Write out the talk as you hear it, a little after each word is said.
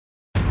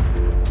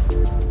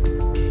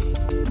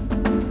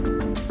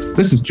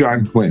This is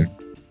John Quinn,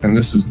 and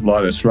this is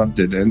Law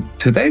Disrupted. And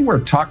today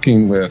we're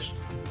talking with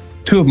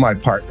two of my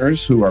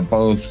partners who are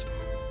both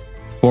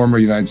former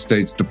United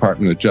States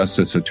Department of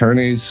Justice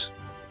attorneys,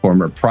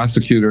 former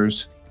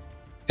prosecutors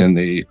in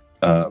the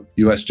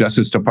U.S.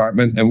 Justice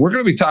Department. And we're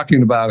going to be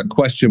talking about a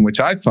question which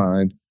I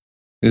find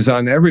is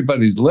on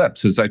everybody's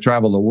lips as I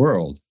travel the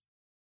world.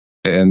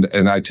 And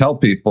I tell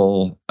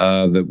people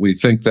that we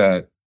think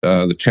that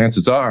the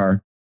chances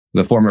are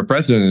the former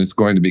president is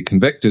going to be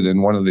convicted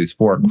in one of these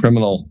four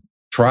criminal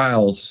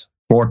trials,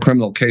 four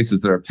criminal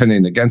cases that are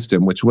pending against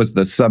him, which was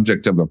the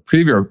subject of a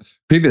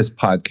previous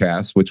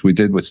podcast, which we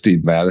did with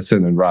Steve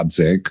Madison and Rob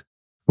Zink,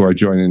 who are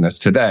joining us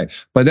today.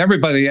 But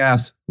everybody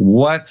asks,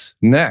 what's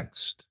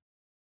next?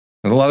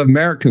 And a lot of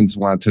Americans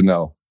want to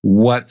know,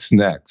 what's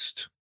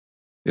next?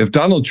 If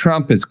Donald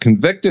Trump is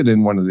convicted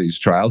in one of these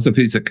trials, if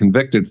he's a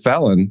convicted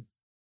felon,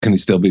 can he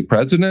still be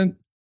president?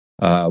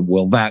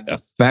 Will that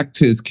affect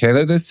his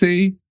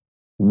candidacy?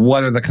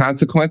 What are the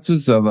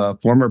consequences of a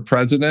former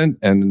president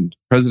and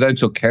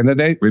presidential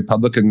candidate,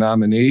 Republican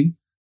nominee,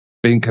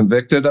 being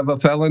convicted of a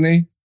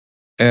felony?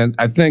 And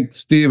I think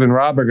Steve and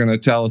Rob are going to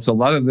tell us a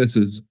lot of this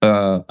is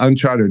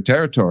uncharted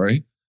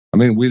territory. I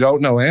mean, we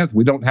don't know answers.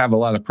 We don't have a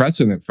lot of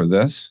precedent for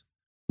this.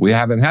 We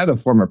haven't had a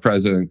former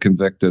president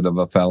convicted of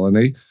a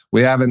felony.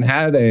 We haven't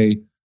had a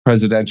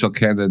presidential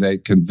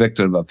candidate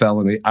convicted of a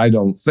felony, I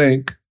don't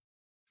think.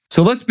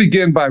 So let's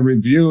begin by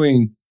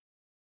reviewing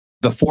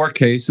the four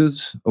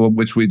cases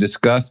which we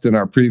discussed in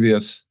our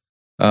previous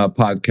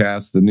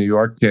podcast, the New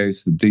York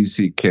case, the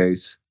DC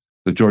case,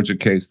 the Georgia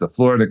case, the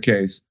Florida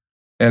case,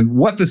 and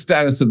what the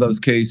status of those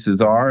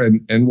cases are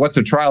and what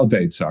the trial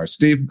dates are.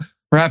 Steve,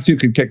 perhaps you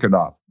could kick it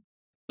off.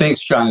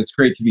 Thanks, John. It's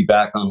great to be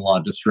back on Law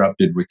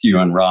Disrupted with you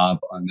and Rob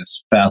on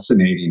this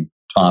fascinating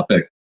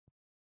topic.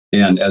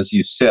 And as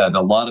you said,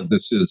 a lot of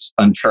this is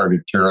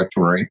uncharted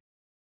territory,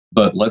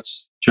 but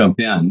let's jump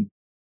in.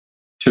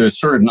 To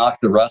sort of knock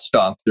the rust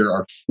off, there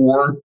are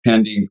four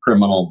pending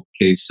criminal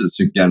cases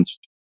against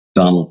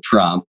Donald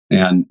Trump.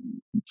 And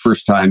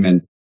first time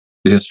in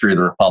the history of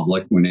the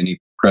Republic when any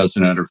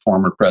president or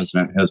former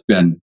president has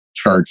been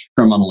charged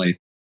criminally.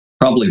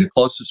 Probably the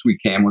closest we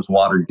came was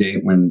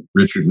Watergate when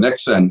Richard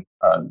Nixon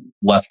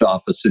left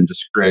office in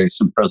disgrace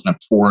and President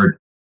Ford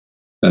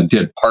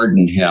did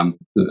pardon him,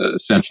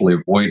 essentially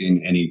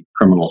avoiding any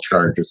criminal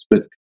charges.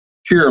 But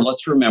here,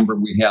 let's remember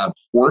we have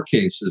four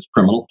cases,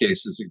 criminal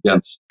cases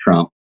against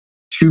Trump,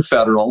 two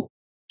federal,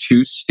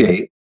 two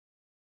state.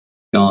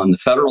 On the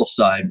federal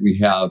side, we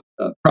have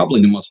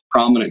probably the most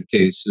prominent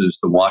case is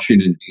the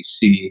Washington,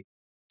 D.C.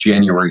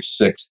 January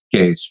 6th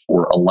case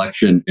for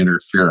election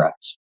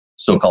interference,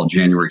 so-called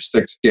January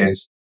 6th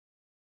case.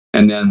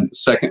 And then the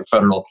second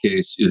federal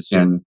case is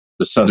in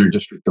the Southern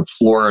District of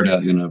Florida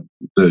in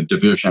the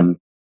division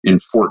in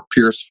Fort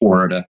Pierce,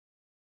 Florida.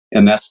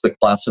 And that's the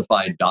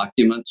classified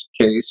documents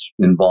case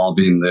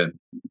involving the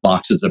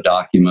boxes of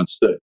documents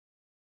that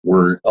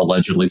were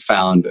allegedly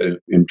found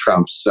in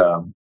Trump's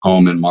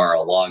home in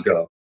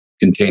Mar-a-Lago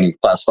containing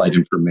classified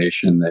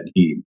information that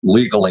he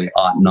legally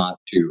ought not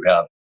to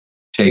have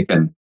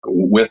taken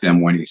with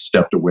him when he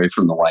stepped away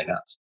from the White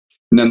House.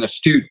 And then the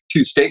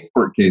two state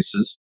court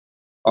cases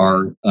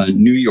are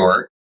New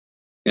York,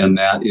 and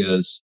that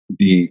is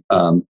the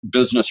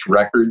business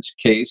records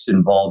case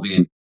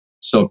involving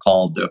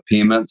so-called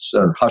payments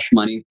or hush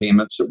money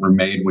payments that were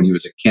made when he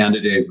was a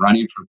candidate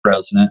running for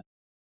president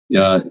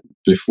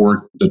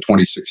before the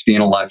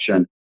 2016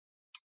 election.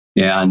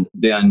 And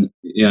then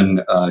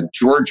in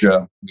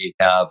Georgia, we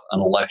have an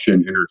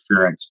election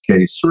interference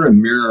case, sort of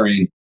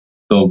mirroring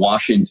the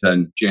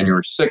Washington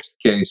January 6th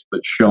case,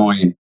 but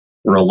showing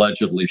or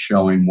allegedly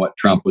showing what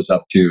Trump was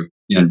up to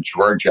in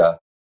Georgia.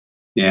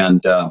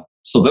 And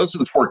so those are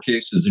the four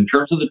cases. In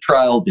terms of the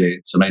trial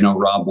dates, and I know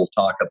Rob will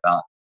talk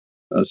about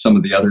some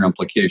of the other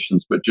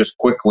implications, but just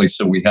quickly,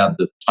 so we have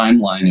the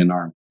timeline in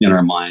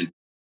our mind.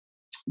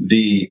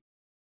 The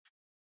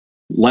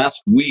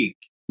last week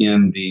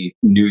in the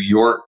New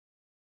York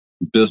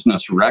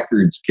business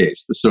records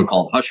case, the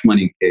so-called hush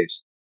money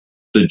case,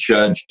 the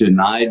judge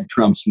denied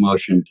Trump's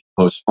motion to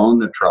postpone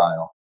the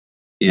trial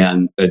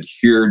and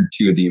adhered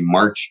to the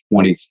March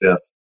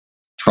 25th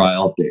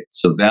trial date.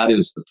 So that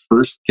is the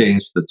first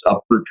case that's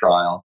up for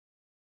trial.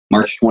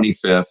 March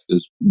 25th,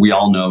 as we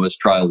all know as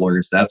trial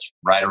lawyers, that's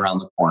right around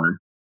the corner.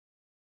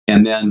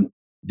 And then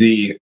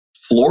the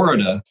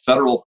Florida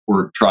federal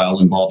court trial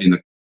involving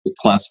the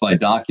classified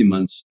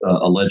documents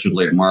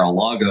allegedly at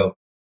Mar-a-Lago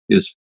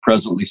is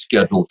presently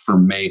scheduled for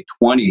May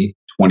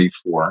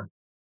 2024.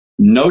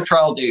 No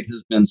trial date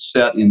has been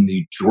set in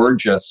the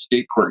Georgia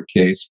state court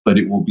case, but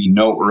it will be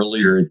no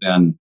earlier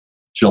than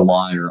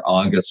July or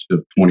August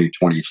of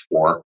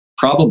 2024,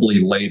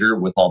 probably later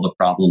with all the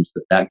problems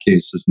that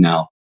case is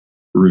now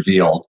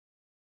revealed.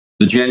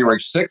 The January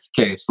 6th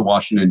case, the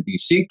Washington,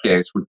 D.C.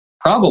 case, which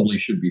probably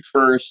should be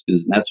first,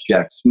 and that's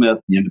Jack Smith,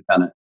 the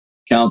independent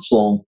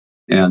counsel,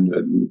 and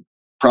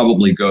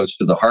probably goes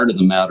to the heart of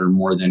the matter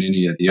more than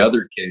any of the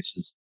other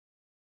cases.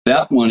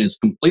 That one is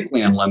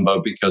completely in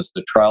limbo because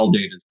the trial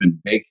date has been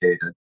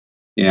vacated.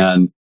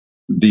 And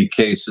the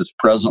case is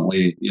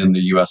presently in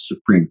the U.S.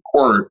 Supreme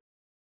Court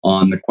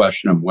on the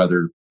question of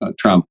whether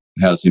Trump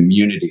has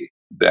immunity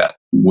that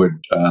would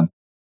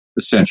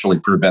essentially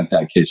prevent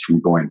that case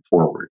from going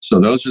forward. So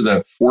those are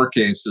the 4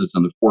 cases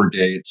and the 4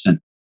 dates. And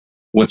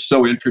what's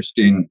so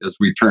interesting as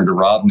we turn to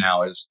Rob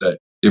now is that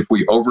if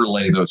we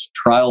overlay those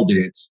trial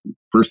dates,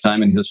 first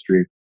time in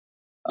history,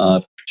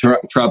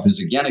 Trump is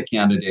again a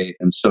candidate.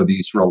 And so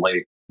these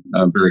relate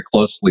very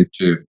closely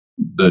to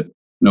the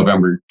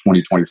November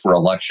 2024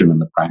 election and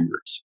the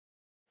primaries.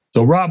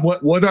 So, Rob,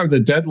 what are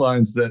the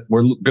deadlines that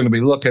we're going to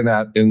be looking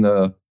at in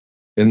the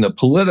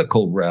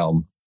political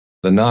realm,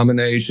 the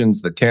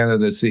nominations, the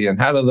candidacy, and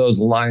how do those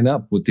line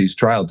up with these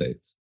trial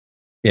dates?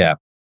 Yeah.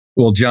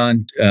 Well,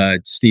 John,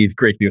 Steve,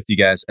 great to be with you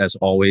guys as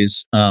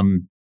always.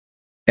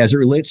 As it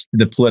relates to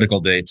the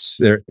political dates,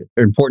 they're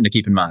important to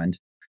keep in mind,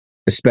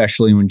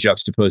 especially when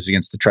juxtaposed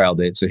against the trial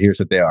date. So here's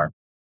what they are.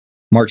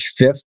 March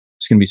 5th,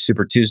 it's going to be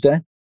Super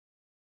Tuesday.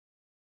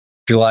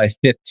 July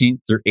 15th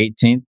through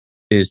 18th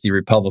is the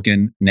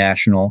Republican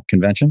National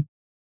Convention,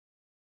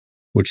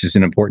 which is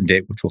an important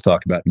date, which we'll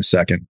talk about in a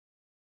second.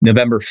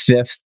 November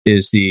 5th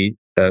is the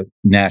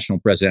national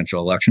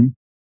presidential election.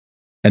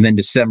 And then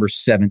December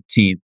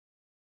 17th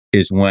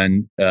is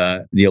when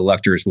the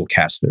electors will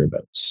cast their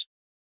votes.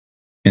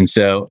 And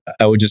so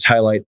I would just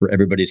highlight for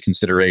everybody's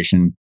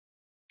consideration,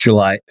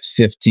 July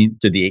 15th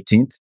to the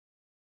 18th,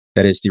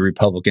 that is the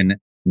Republican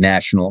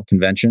National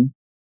Convention.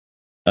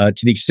 To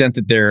the extent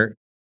that there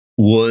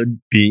would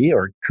be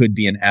or could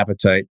be an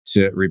appetite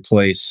to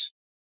replace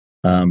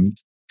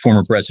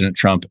former President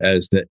Trump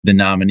as the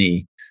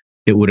nominee,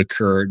 it would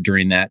occur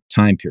during that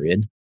time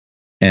period.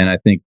 And I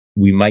think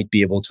we might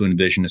be able to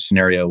envision a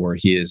scenario where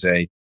he is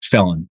a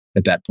felon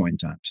at that point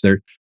in time. So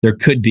there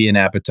could be an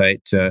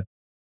appetite to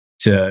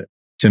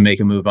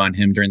make a move on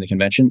him during the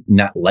convention.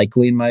 Not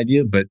likely in my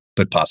view, but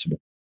possible.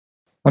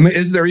 I mean,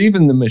 is there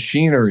even the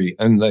machinery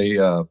and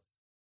the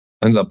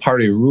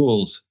party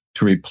rules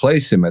to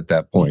replace him at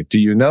that point? Do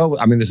you know?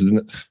 I mean, this is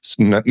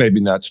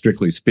maybe not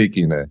strictly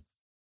speaking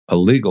a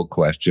legal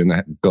question.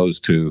 That goes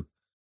to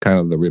kind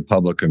of the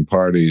Republican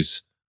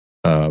Party's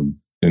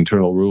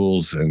internal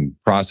rules and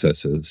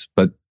processes.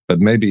 But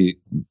maybe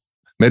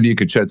you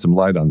could shed some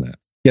light on that.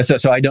 Yeah,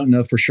 so I don't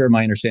know for sure.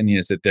 My understanding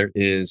is that there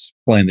is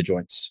playing the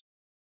joints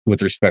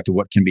with respect to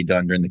what can be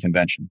done during the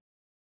convention,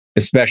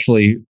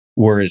 especially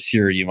whereas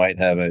here you might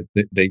have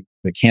the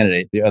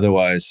candidate, the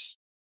otherwise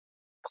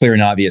clear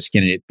and obvious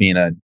candidate being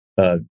a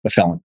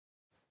felon.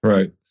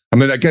 Right. I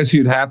mean, I guess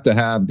you'd have to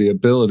have the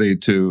ability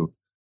to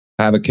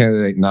have a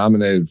candidate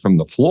nominated from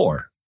the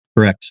floor.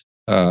 Correct.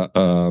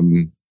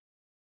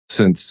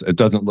 Since it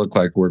doesn't look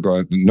like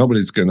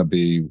nobody's going to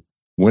be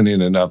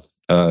winning enough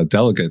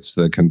delegates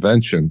to the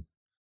convention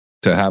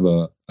to have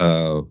a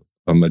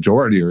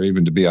majority or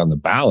even to be on the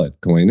ballot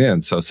going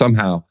in. So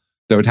somehow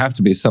there would have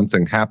to be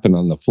something happen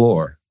on the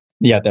floor.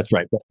 Yeah, that's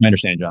right. I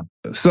understand, John.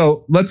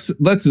 So let's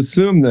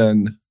assume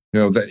then,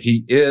 that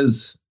he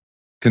is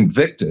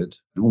convicted.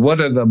 What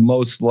are the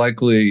most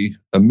likely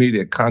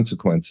immediate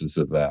consequences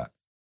of that?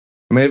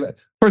 I mean,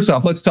 first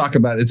off, let's talk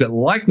about, is it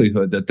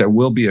likelihood that there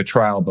will be a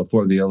trial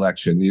before the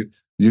election?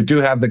 You do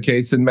have the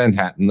case in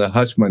Manhattan, the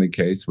hush money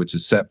case, which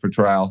is set for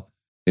trial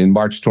in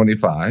March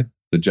 25.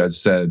 The judge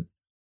said,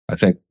 I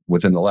think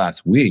within the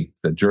last week,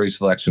 that jury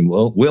selection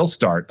will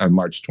start on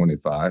March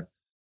 25.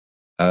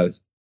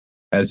 As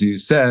you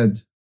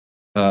said,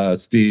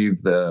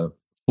 Steve, the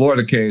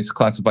Florida case,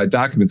 classified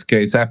documents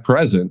case at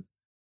present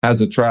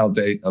has a trial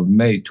date of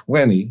May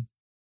 20.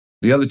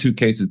 The other 2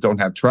 cases don't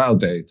have trial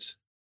dates.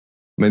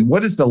 I mean,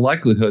 what is the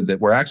likelihood that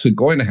we're actually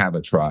going to have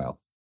a trial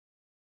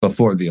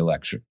before the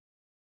election?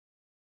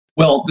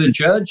 Well, the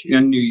judge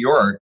in New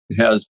York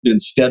has been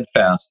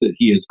steadfast that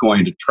he is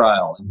going to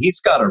trial. And he's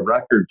got a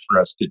record for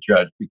us to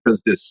judge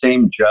because this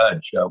same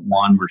judge,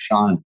 Juan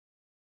Merchan,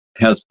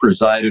 has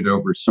presided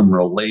over some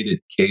related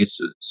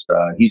cases.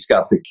 He's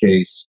got the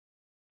case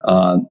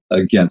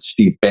against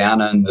Steve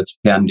Bannon that's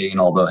pending,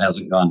 although it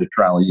hasn't gone to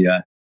trial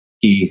yet.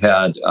 He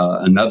had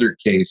another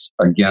case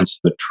against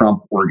the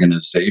Trump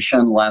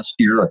Organization last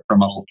year, a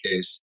criminal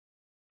case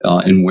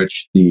in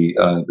which the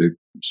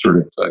sort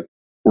of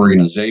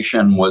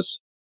organization was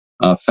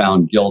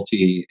found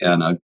guilty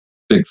and a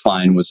big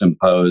fine was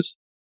imposed,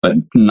 but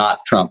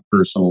not Trump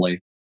personally.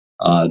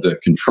 The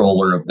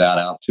controller of that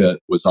outfit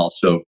was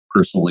also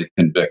personally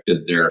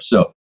convicted there.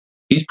 So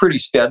he's pretty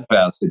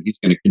steadfast that he's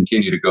going to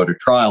continue to go to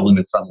trial, and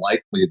it's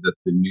unlikely that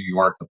the New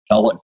York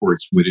appellate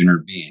courts would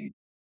intervene.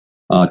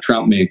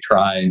 Trump may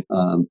try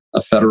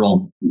a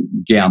federal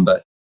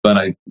gambit,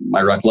 but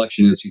my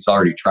recollection is he's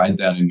already tried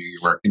that in New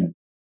York and it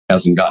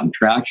hasn't gotten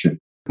traction.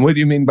 What do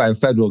you mean by a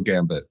federal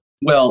gambit?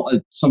 Well,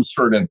 some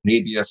sort of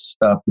habeas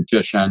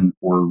petition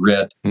or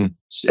writ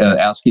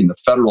asking the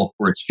federal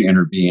courts to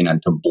intervene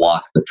and to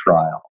block the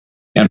trial.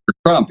 And for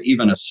Trump,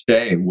 even a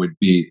stay would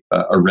be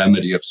a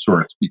remedy of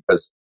sorts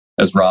because,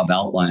 as Rob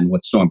outlined,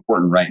 what's so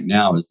important right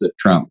now is that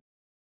Trump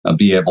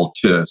be able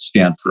to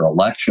stand for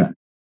election.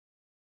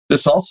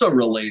 This also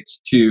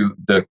relates to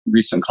the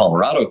recent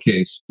Colorado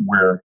case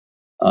where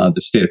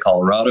the state of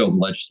Colorado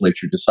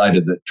legislature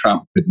decided that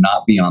Trump could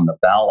not be on the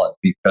ballot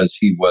because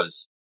he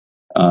was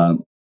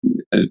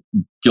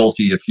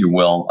guilty, if you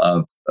will,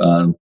 of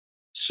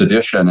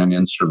sedition and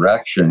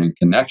insurrection in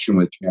connection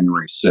with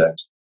January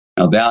 6th.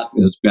 Now, that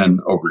has been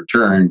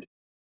overturned.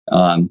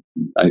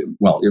 It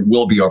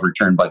will be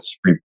overturned by the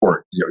Supreme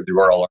Court. There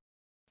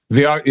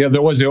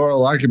was the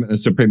oral argument in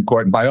the Supreme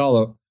Court, and by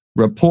all the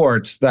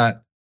reports,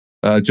 that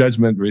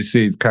judgment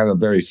received kind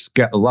of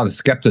a lot of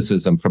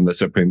skepticism from the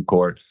Supreme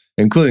Court,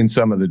 including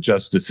some of the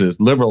justices,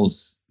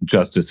 liberals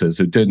justices,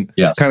 who didn't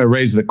kind of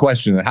raise the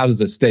question of how does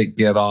the state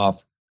get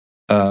off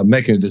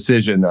making a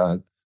decision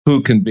on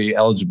who can be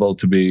eligible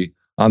to be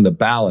on the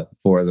ballot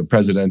for the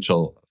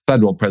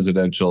federal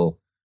presidential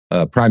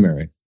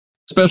primary.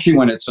 Especially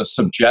when it's a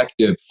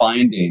subjective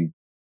finding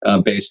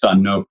based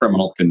on no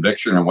criminal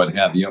conviction or what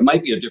have you. It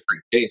might be a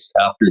different case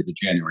after the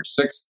January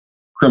 6th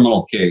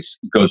criminal case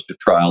goes to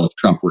trial if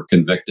Trump were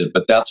convicted,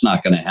 but that's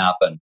not going to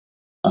happen.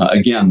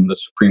 Again, the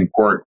Supreme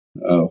Court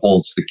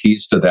holds the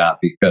keys to that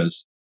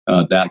because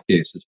that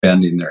case is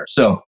pending there.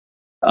 So,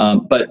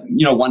 but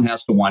one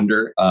has to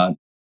wonder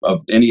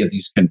of any of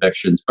these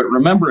convictions. But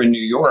remember, in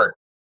New York,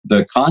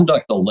 the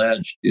conduct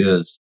alleged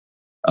is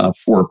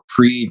for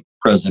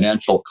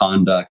pre-presidential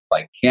conduct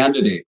by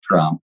candidate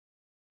Trump.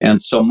 And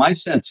so my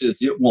sense is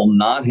it will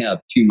not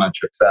have too much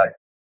effect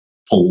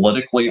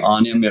politically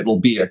on him. It will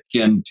be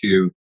akin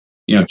to,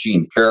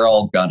 Jean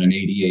Carroll got an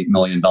 $88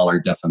 million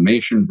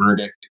defamation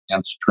verdict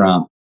against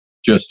Trump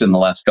just in the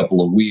last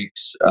couple of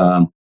weeks.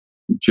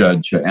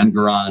 Judge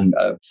Engoron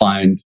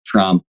fined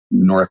Trump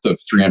north of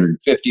 $350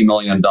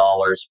 million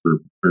for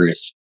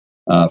various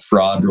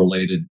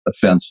fraud-related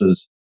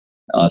offenses,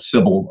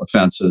 civil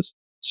offenses.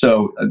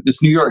 So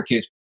this New York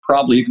case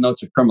probably, even though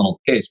it's a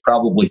criminal case,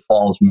 probably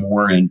falls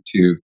more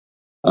into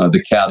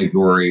the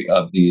category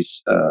of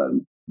these,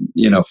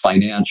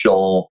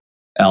 financial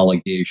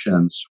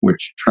allegations,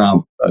 which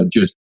Trump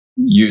just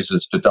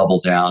uses to double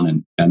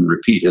down and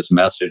repeat his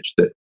message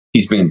that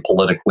he's being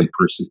politically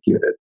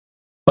persecuted.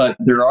 But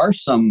there are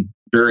some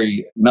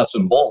very nuts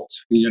and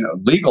bolts,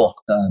 legal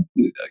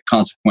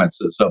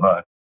consequences of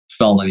a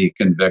felony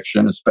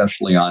conviction,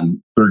 especially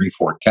on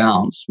 34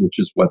 counts, which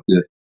is what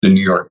the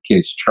New York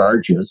case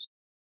charges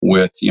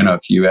with,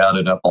 if you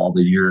added up all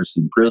the years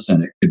in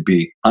prison, it could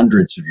be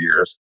hundreds of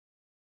years.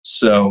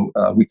 So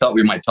we thought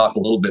we might talk a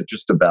little bit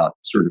just about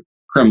sort of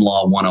Crim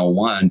Law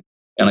 101.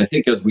 And I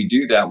think as we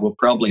do that, we'll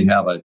probably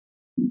have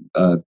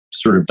a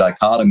sort of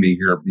dichotomy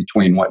here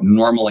between what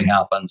normally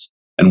happens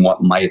and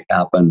what might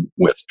happen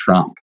with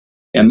Trump.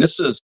 And this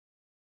is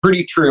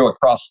pretty true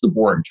across the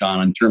board,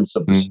 John, in terms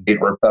of the state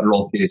or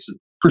federal cases.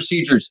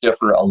 Procedures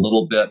differ a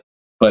little bit,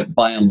 but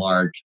by and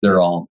large,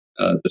 they're all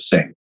the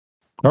same.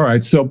 All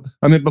right. So,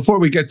 before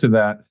we get to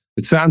that,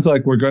 it sounds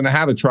like we're going to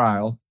have a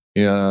trial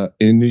in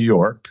New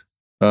York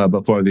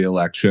before the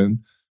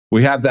election.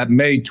 We have that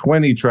May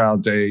 20 trial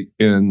date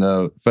in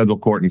the federal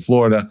court in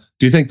Florida.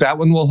 Do you think that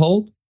one will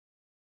hold?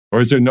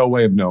 Or is there no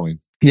way of knowing?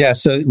 Yeah.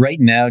 So right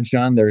now,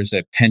 John, there's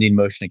a pending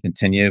motion to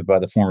continue by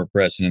the former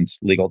president's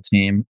legal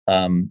team.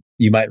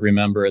 You might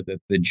remember that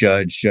the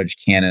Judge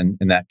Cannon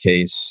in that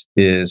case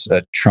is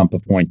a Trump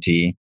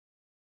appointee,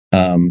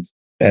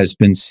 has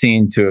been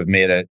seen to have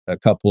made a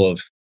couple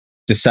of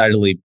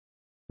decidedly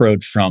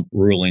pro-Trump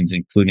rulings,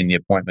 including the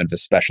appointment of a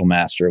special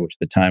master, which at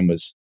the time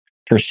was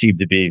perceived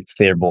to be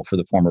favorable for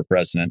the former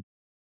president.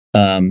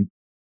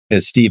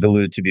 As Steve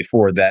alluded to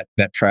before, that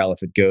trial,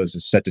 if it goes,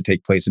 is set to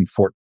take place in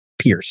Fort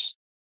Pierce,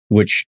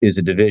 which is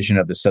a division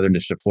of the Southern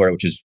District of Florida,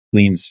 which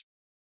leans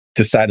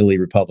decidedly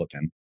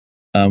Republican.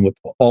 With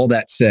all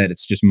that said,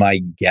 it's just my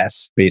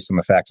guess, based on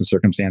the facts and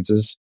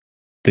circumstances,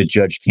 that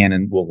Judge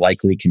Cannon will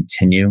likely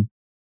continue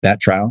that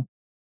trial,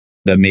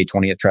 the May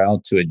 20th trial,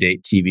 to a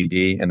date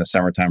TBD in the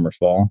summertime or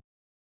fall,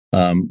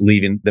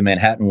 leaving the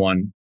Manhattan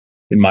one,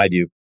 in my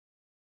view,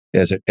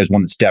 as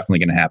one that's definitely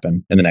going to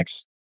happen in the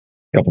next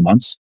couple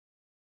months.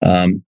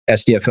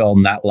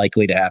 SDFL not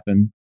likely to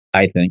happen,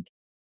 I think,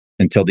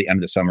 until the end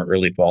of the summer,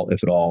 early fall,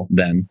 if at all.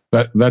 Then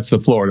that's the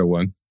Florida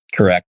one.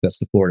 Correct. That's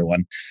the Florida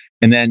one.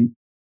 And then,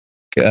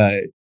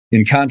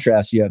 in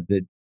contrast, you have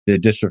the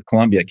District of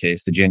Columbia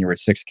case, the January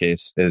 6th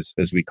case,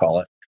 as we call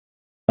it.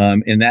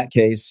 In that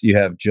case, you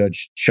have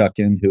Judge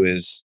Chutkan, who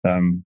is,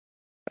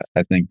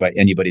 I think, by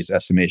anybody's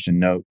estimation,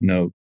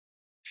 no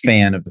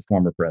fan of the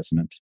former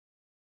president,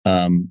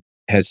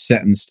 has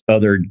sentenced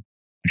but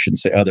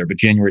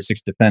January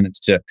 6th defendants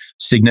to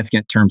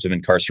significant terms of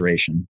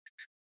incarceration.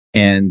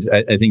 And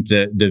I think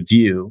the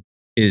view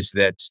is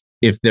that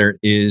if there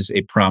is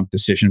a prompt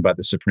decision by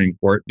the Supreme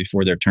Court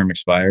before their term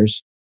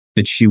expires,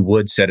 that she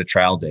would set a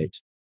trial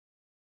date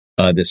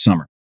this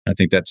summer. I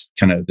think that's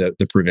kind of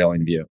the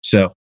prevailing view.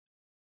 So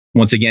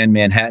once again,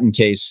 Manhattan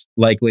case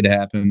likely to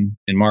happen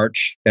in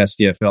March.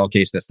 SDFL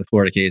case, that's the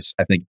Florida case,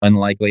 I think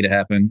unlikely to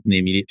happen in the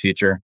immediate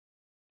future.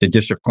 The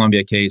District of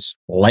Columbia case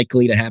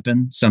likely to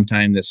happen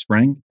sometime this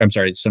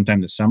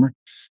summer.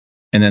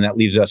 And then that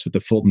leaves us with the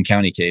Fulton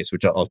County case,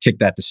 which I'll kick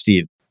that to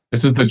Steve.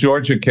 This is the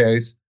Georgia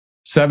case.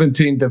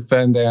 17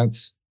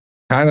 defendants,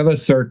 kind of a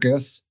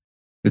circus.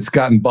 it's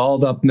gotten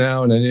balled up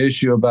now in an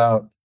issue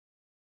about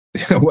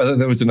whether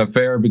there was an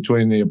affair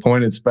between the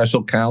appointed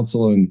special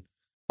counsel and,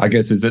 I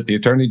guess, is it the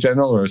attorney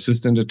general or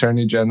assistant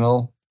attorney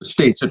general? The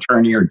state's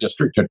attorney or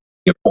district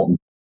attorney.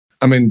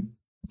 I mean,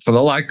 for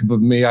the like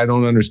of me, I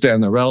don't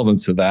understand the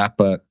relevance of that,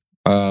 but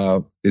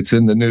it's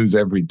in the news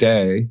every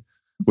day.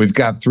 We've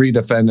got 3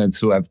 defendants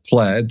who have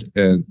pled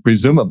and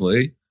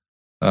presumably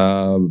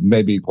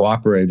maybe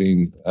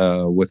cooperating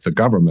with the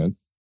government.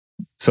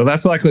 So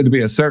that's likely to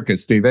be a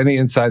circus. Steve, any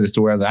insight as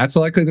to where that's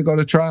likely to go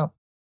to trial?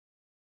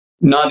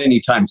 Not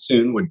anytime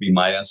soon would be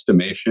my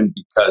estimation,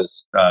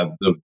 because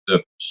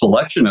the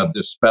selection of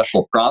this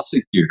special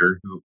prosecutor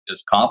who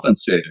is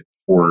compensated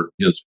for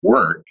his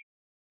work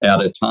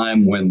at a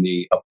time when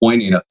the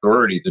appointing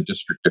authority, the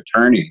district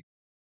attorney,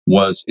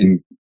 was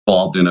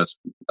involved in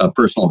a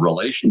personal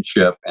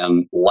relationship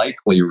and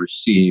likely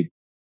received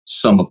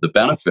some of the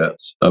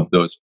benefits of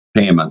those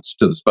payments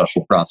to the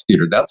special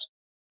prosecutor. That's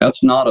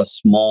not a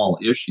small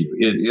issue.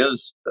 It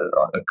is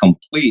a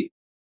complete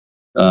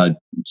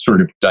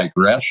sort of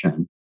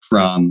digression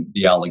from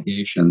the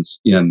allegations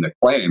in the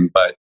claim.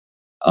 But,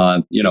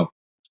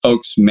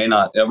 folks may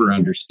not ever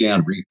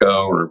understand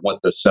RICO or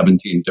what the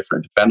 17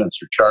 different defendants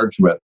are charged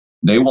with.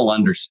 They will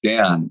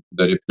understand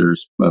that if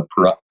there's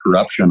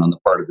corruption on the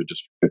part of the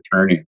district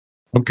attorney.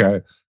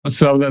 Okay.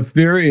 So the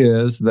theory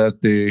is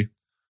that the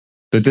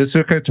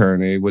district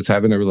attorney was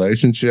having a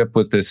relationship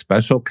with this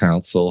special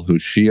counsel who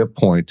she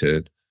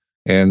appointed,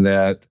 and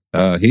that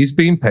he's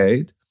being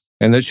paid,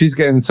 and that she's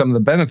getting some of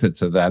the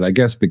benefits of that, I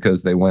guess,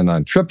 because they went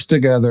on trips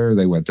together,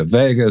 they went to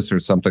Vegas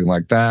or something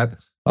like that.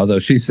 Although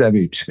she said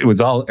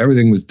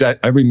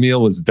every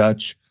meal was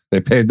Dutch. They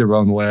paid their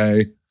own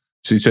way.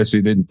 She said she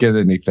didn't get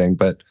anything,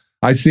 but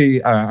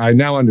I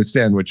now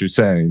understand what you're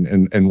saying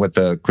and what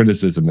the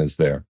criticism is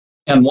there.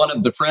 And one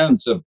of the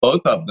friends of both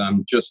of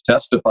them just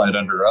testified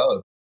under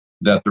oath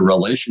that the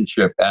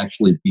relationship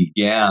actually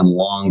began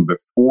long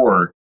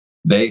before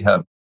they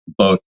have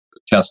both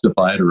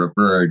testified or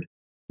averred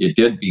it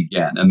did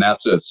begin. And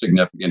that's a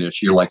significant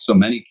issue. Like so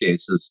many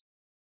cases,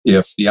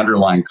 if the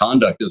underlying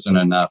conduct isn't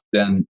enough,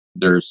 then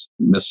there's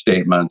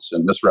misstatements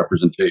and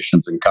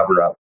misrepresentations and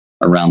cover up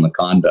around the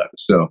conduct.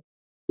 So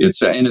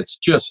it's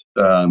just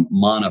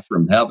manna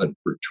from heaven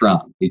for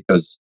Trump,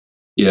 because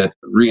it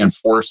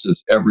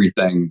reinforces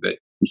everything that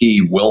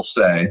he will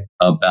say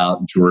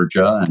about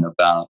Georgia and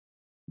about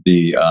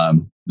the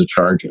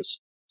charges.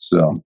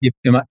 So,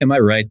 am I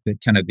right that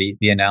kind of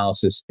the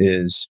analysis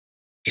is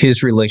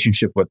his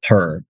relationship with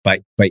her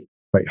by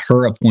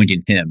her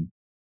appointing him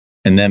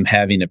and them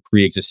having a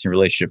pre-existing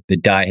relationship? The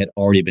die had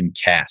already been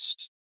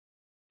cast,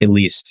 at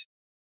least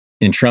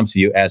in Trump's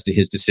view, as to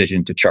his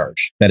decision to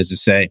charge. That is to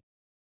say,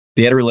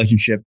 they had a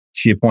relationship,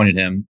 she appointed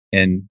him,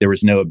 and there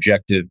was no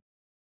objective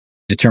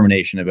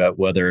determination about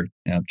whether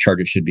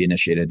charges should be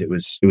initiated. It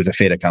was a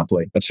fait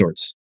accompli of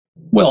sorts.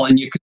 Well, and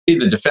you could see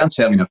the defense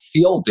having a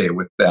field day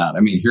with that. I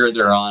mean, here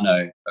they're on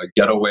a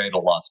getaway to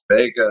Las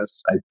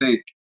Vegas. I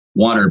think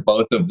one or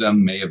both of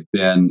them may have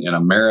been in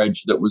a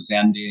marriage that was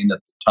ending at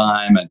the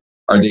time. And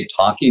are they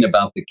talking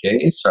about the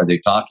case? Are they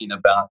talking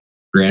about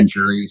grand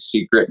jury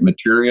secret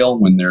material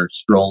when they're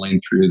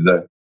strolling through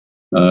the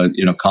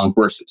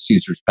concourse at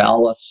Caesar's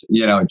Palace?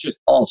 Just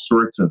all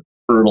sorts of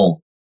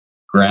fertile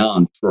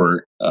ground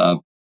for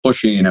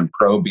pushing and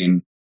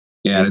probing.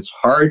 And it's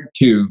hard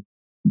to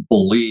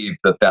believe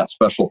that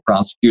special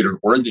prosecutor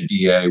or the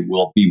DA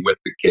will be with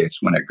the case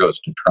when it goes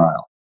to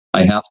trial.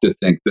 I have to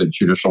think that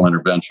judicial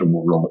intervention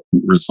will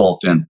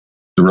result in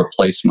the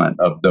replacement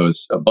of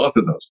both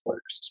of those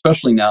lawyers,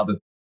 especially now that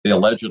they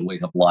allegedly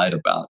have lied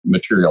about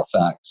material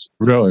facts.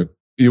 Really?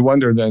 You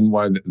wonder then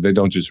why they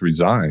don't just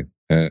resign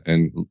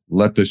and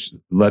let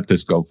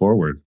this go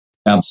forward.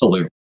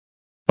 Absolutely.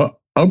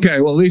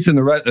 Okay. Well, at least in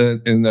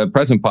the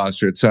present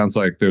posture, it sounds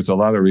like there's a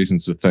lot of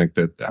reasons to think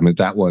that,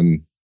 that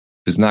one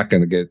is not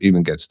going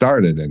to get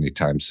started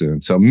anytime soon.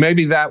 So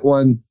maybe that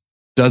one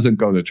doesn't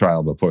go to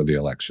trial before the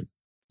election.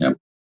 Yep.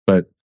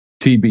 But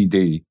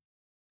TBD.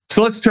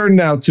 So let's turn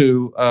now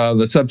to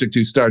the subject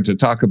you started to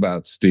talk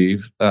about,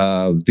 Steve,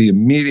 the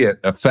immediate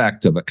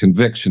effect of a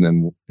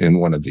conviction in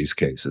one of these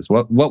cases.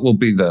 What will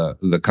be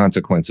the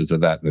consequences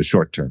of that in the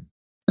short term?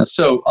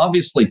 So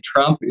obviously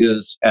Trump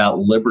is at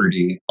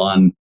liberty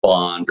on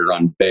bond or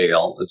on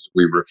bail, as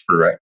we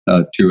refer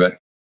to it.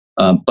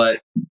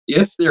 But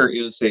if there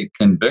is a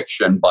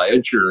conviction by a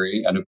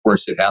jury, and of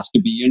course it has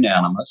to be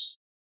unanimous,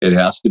 it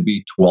has to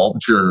be 12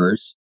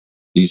 jurors.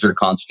 These are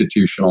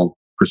constitutional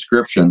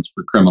prescriptions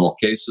for criminal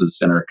cases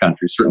in our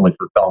country, certainly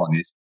for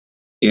felonies.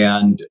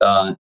 And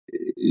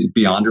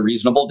beyond a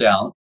reasonable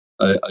doubt,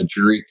 a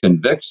jury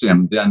convicts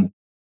him, then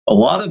a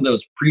lot of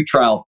those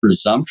pretrial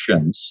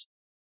presumptions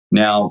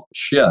now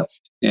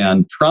shift,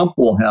 and Trump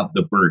will have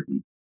the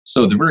burden.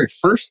 So the very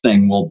first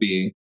thing will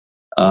be,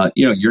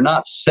 you're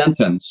not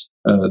sentenced,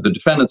 the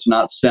defendant's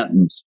not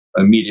sentenced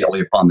immediately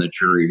upon the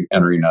jury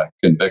entering a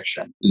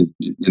conviction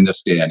in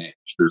this day and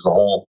age. There's a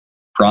whole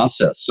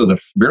process. So the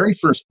very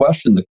first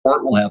question the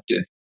court will have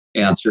to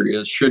answer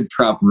is, should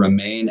Trump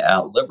remain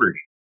at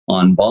liberty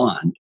on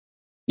bond?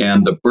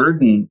 And the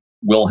burden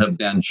will have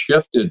then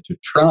shifted to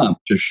Trump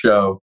to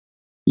show,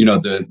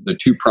 the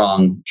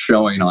two-prong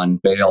showing on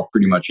bail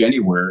pretty much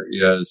anywhere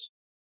is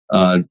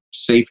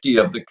safety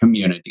of the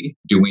community.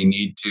 Do we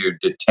need to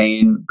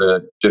detain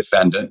the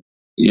defendant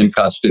in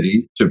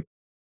custody to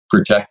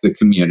protect the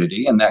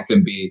community? And that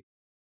can be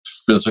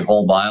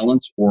physical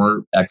violence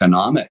or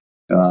economic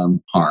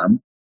harm,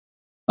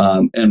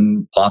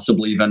 and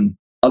possibly even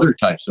other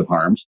types of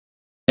harms.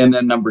 And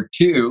then number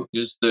two,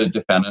 is the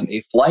defendant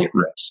a flight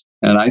risk?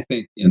 And I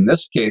think in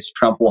this case,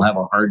 Trump will have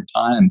a hard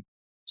time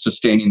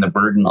sustaining the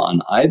burden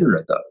on either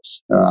of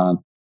those.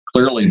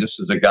 Clearly, this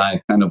is a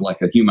guy kind of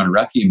like a human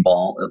wrecking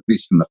ball, at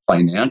least in the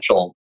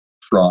financial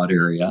fraud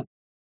area.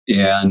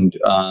 And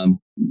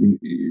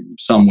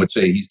some would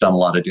say he's done a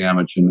lot of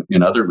damage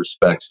in other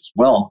respects as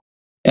well.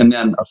 And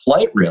then a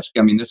flight risk.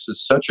 I mean, this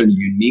is such a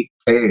unique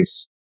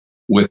case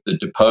with the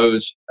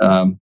deposed,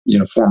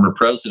 former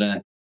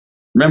president.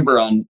 Remember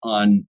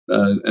on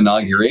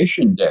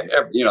Inauguration Day,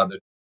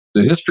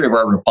 the history of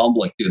our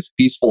republic is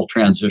peaceful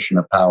transition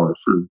of power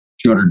for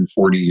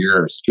 240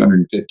 years,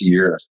 250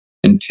 years,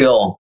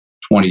 until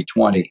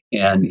 2020.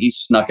 And he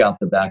snuck out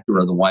the back door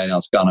of the White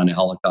House, got on a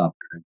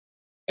helicopter,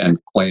 and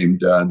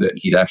claimed that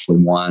he'd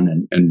actually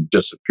won and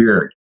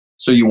disappeared.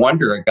 So you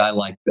wonder, a guy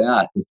like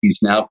that, if he's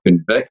now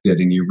convicted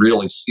and he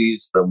really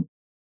sees the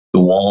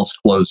walls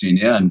closing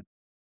in,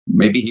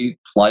 maybe he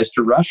flies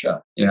to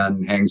Russia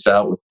and hangs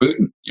out with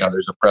Putin.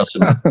 There's a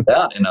precedent for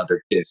that in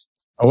other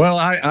cases. Well,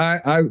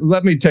 I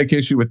let me take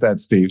issue with that,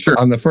 Steve. Sure.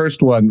 On the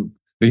first one,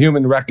 the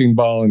human wrecking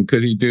ball, and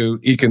could he do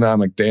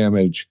economic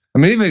damage? I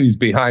mean, even if he's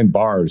behind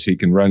bars, he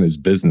can run his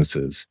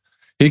businesses.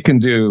 He can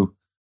do,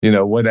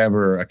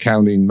 whatever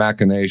accounting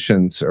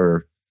machinations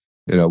or,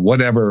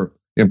 whatever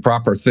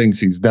improper things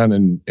he's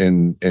done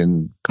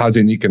in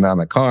causing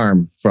economic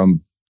harm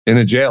from in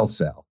a jail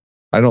cell.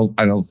 I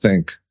don't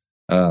think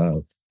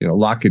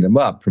locking him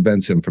up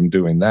prevents him from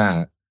doing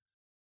that.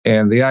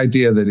 And the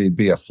idea that he'd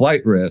be a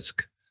flight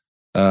risk,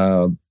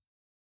 I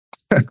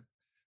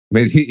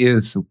mean, he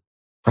is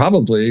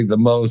probably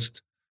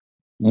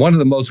one of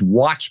the most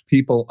watched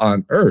people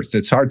on earth.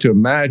 It's hard to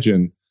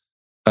imagine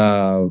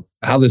how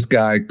this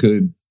guy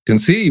could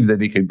conceive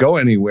that he could go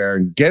anywhere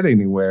and get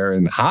anywhere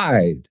and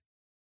hide.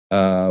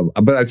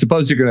 But I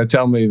suppose you're going to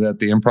tell me that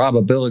the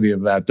improbability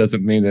of that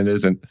doesn't mean it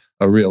isn't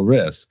a real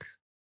risk.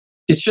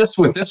 It's just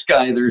with this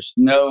guy, there's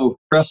no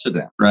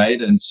precedent,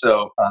 right? And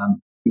so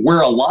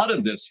where a lot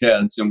of this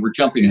heads, and we're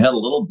jumping ahead a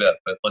little bit,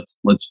 but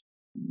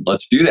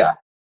let's do that,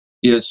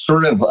 is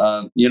sort of,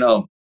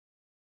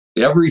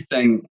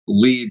 everything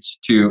leads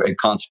to a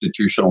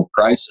constitutional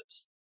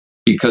crisis.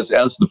 Because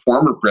as the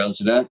former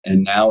president,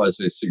 and now as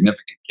a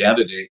significant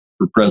candidate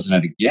for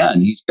president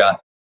again, he's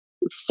got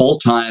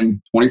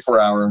full-time,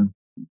 24-hour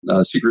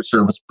Secret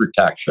Service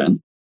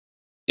protection.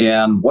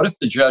 And what if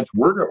the judge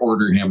were to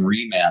order him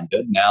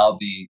remanded? Now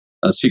the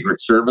Secret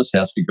Service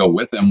has to go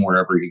with him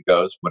wherever he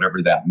goes,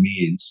 whatever that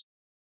means.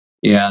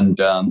 And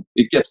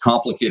it gets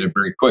complicated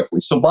very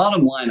quickly. So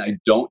bottom line, I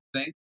don't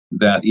think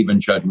that even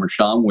Judge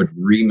Mershon would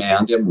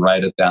remand him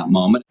right at that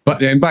moment.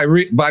 And by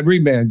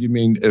remand, you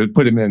mean it would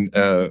put him in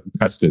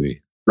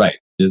custody? Right.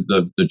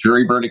 The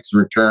jury verdict is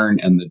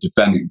returned and the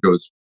defendant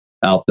goes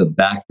out the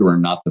back door,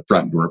 not the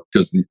front door,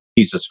 because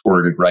he's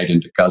escorted right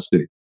into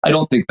custody. I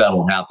don't think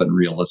that'll happen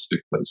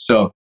realistically.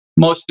 So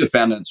most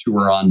defendants who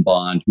are on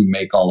bond, who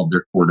make all of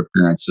their court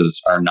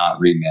appearances, are not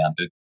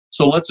remanded.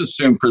 So let's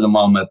assume for the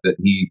moment that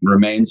he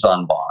remains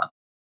on bond.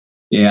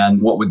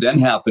 And what would then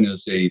happen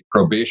is a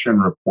probation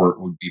report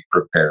would be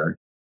prepared.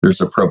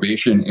 There's a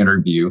probation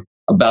interview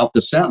about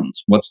the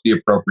sentence. What's the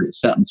appropriate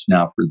sentence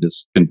now for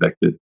this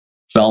convicted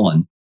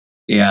felon?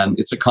 And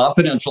it's a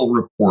confidential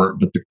report,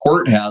 but the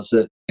court has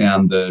it,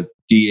 and the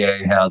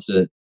DA has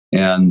it,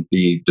 and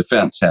the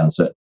defense has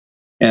it.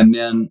 And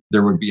then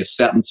there would be a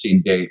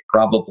sentencing date,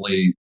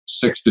 probably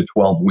 6 to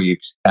 12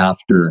 weeks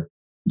after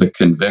the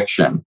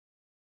conviction.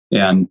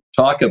 And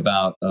talk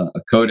about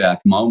a Kodak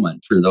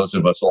moment for those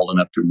of us old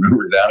enough to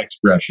remember that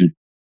expression.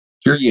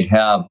 Here you'd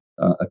have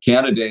a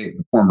candidate,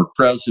 the former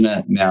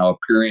president, now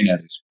appearing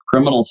at his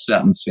criminal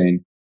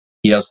sentencing.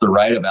 He has the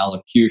right of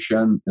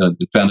allocution. The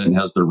defendant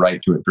has the right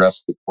to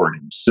address the court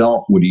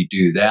himself. Would he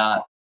do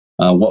that?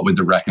 What would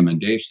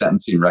the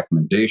sentencing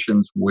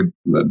recommendations, what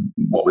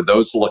would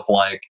those look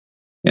like?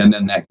 And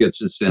then that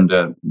gets us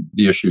into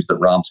the issues that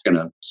Rob's going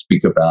to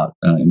speak about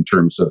in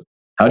terms of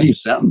how do you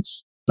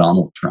sentence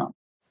Donald Trump?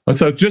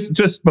 So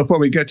just before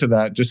we get to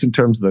that, just in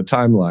terms of the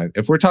timeline,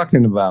 if we're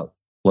talking about,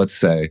 let's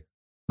say,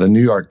 the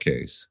New York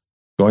case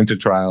going to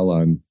trial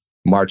on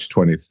March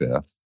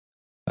 25th,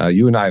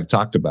 you and I have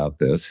talked about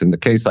this. In the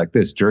case like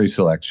this, jury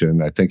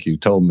selection, I think you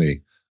told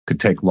me, could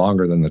take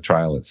longer than the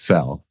trial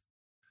itself.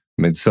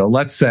 I mean, so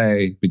let's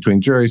say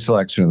between jury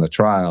selection and the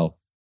trial,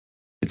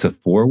 it's a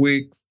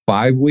 4-week,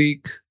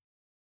 5-week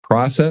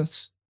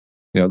process.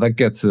 That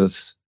gets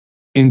us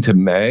into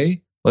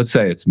May. Let's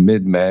say it's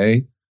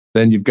mid-May.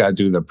 Then you've got to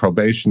do the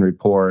probation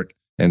report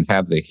and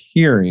have the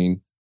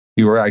hearing.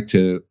 You were right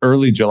to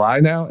early July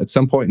now. At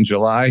some point in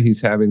July,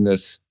 he's having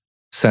this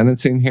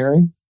sentencing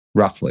hearing.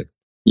 roughly.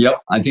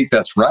 Yep, I think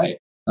that's right.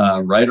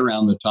 Right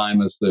around the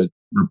time as the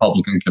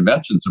Republican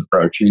convention's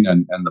approaching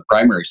and the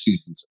primary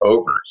season's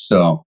over.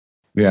 So,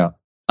 yeah,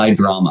 high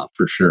drama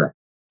for sure.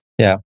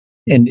 Yeah.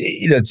 And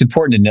it's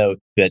important to note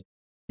that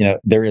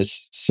there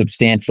is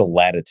substantial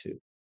latitude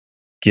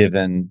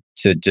given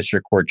to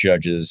district court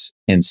judges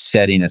in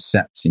setting a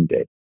sentencing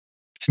date.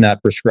 It's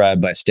not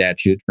prescribed by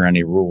statute or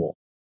any rule.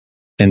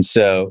 And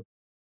so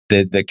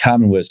the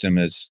common wisdom,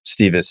 as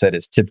Steve has said,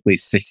 is typically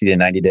 60 to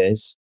 90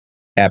 days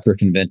after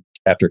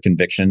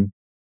conviction,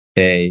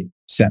 a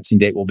sentencing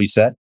date will be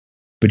set.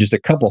 But just a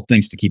couple of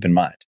things to keep in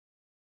mind.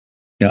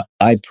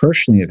 I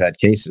personally have had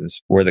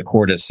cases where the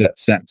court has set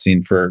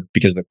sentencing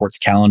because of the court's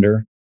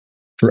calendar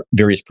for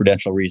various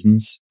prudential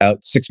reasons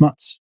out 6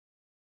 months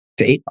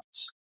to 8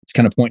 months. It's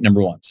kind of point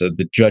number one. So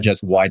the judge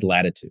has wide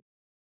latitude.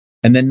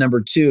 And then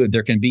number two,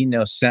 there can be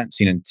no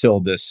sentencing until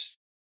this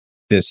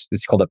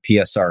it's called a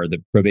PSR, the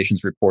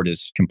probation's report,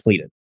 is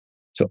completed.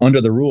 So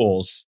under the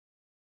rules,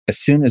 as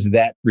soon as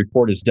that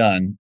report is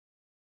done,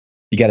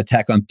 you got to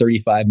tack on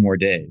 35 more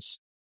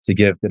days to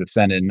give the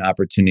defendant an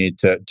opportunity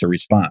to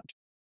respond.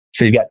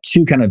 So you've got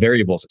two kind of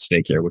variables at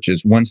stake here, which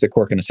is when's the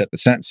court going to set the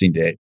sentencing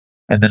date?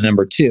 And then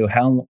number two,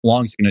 how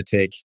long is it going to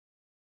take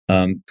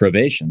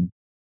probation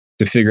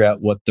to figure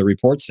out what the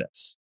report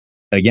says?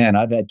 Again,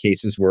 I've had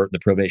cases where the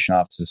probation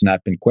office has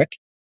not been quick.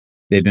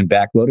 They've been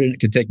backloaded, and it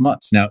could take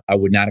months. Now, I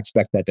would not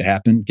expect that to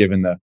happen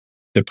given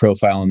the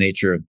profile and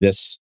nature of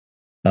this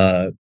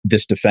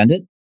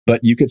defendant.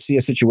 But you could see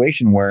a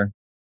situation where,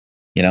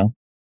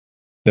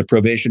 the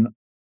probation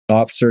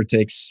officer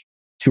takes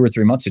 2 or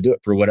 3 months to do it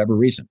for whatever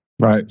reason.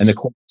 Right. And the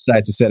court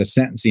decides to set a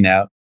sentencing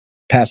out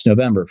past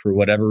November for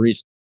whatever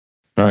reason.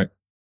 Right.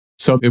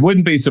 So it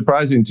wouldn't be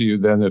surprising to you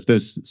then if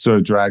this sort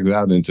of drags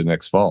out into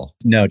next fall.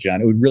 No,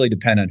 John, it would really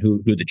depend on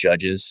who the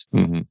judge is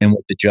and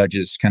what the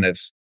judge's kind of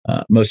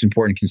most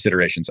important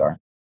considerations are.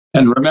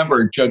 And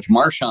remember, Judge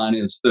Marchand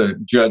is the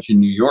judge in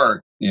New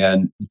York,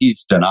 and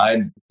he's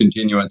denied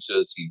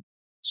continuances. He's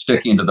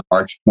sticking to the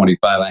March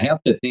 25. I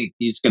have to think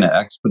he's going to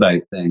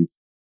expedite things,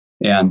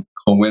 and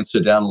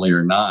coincidentally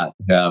or not,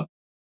 have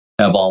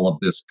all of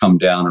this come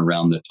down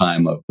around the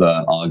time of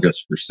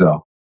August or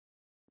so,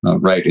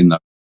 right in the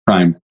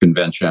prime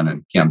convention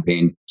and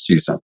campaign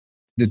season.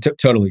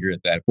 Totally agree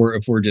with that.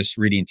 If we're just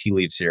reading tea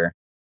leaves here,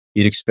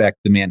 you'd expect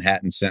the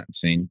Manhattan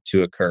sentencing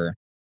to occur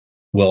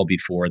well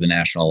before the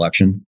national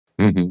election.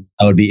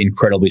 I would be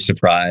incredibly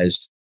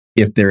surprised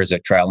if there is a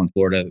trial in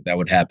Florida that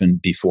would happen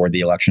before the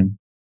election.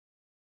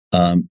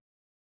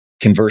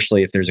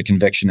 Conversely, if there's a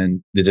conviction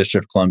in the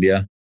District of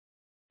Columbia,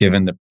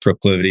 given the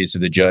proclivities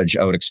of the judge,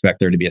 I would expect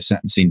there to be a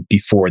sentencing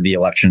before the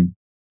election.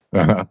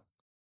 All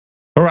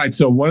right.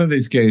 So one of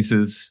these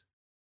cases,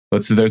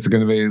 let's say there's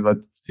going to be,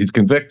 he's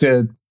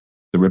convicted,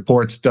 the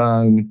report's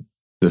done,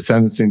 the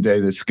sentencing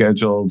date is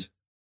scheduled,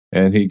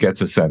 and he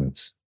gets a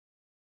sentence.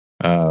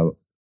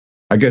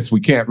 I guess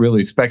we can't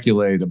really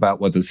speculate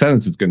about what the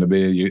sentence is going to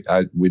be.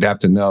 We'd have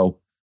to know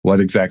what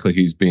exactly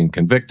he's being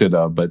convicted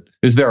of. But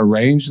is there a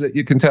range that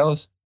you can tell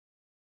us?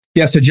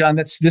 Yeah. So, John,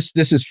 this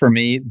is for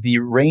me. The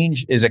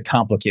range is a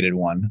complicated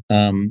one.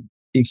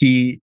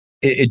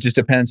 It just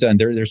depends on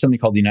there's something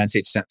called the United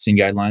States Sentencing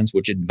Guidelines,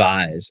 which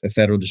advise a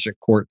federal district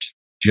court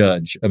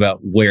judge about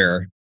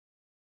where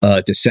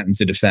to sentence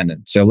a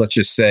defendant. So let's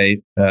just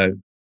say the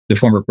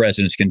former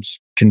president is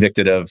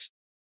convicted of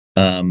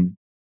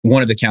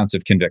one of the counts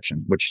of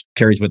conviction, which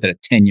carries with it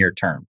a 10-year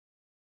term,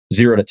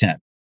 0 to 10.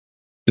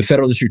 The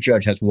federal district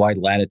judge has wide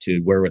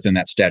latitude where within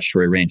that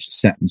statutory range to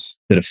sentence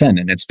the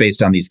defendant. It's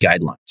based on these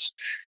guidelines.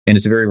 And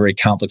it's a very, very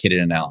complicated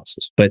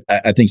analysis. But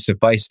I think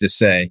suffice to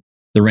say,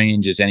 the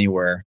range is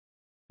anywhere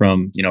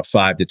from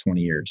 5 to 20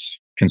 years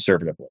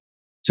conservatively.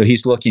 So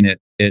he's looking at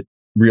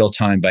real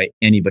time by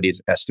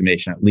anybody's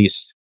estimation, at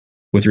least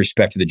with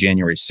respect to the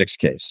January 6th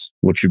case,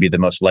 which would be the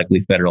most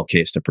likely federal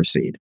case to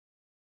proceed.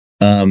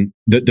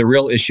 The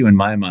real issue in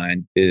my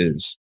mind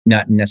is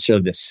not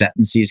necessarily the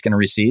sentence he's going to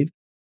receive,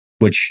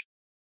 which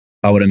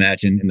I would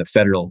imagine in the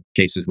federal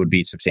cases would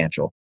be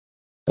substantial.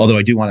 Although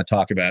I do want to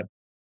talk about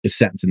the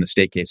sentence in the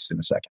state cases in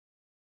a second.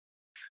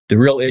 The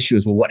real issue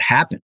is, well, what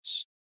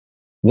happens?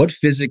 What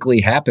physically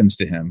happens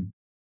to him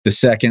the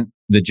second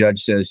the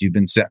judge says you've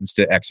been sentenced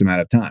to X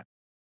amount of time?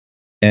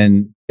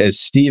 And as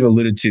Steve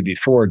alluded to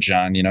before,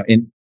 John,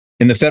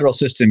 in the federal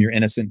system, you're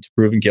innocent to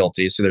proven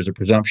guilty. So there's a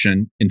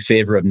presumption in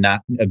favor of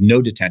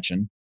no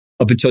detention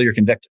up until you're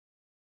convicted.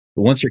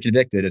 But once you're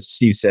convicted, as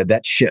Steve said,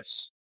 that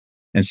shifts.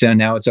 And so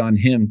now it's on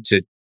him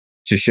to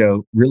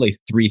show really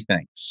 3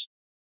 things.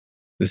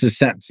 This is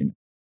sentencing.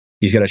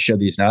 He's got to show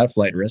that he's not a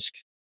flight risk,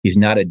 he's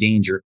not a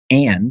danger,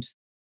 and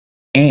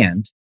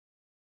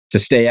to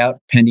stay out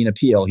pending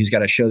appeal, he's got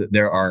to show that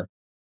there are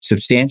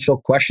substantial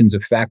questions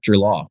of fact or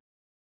law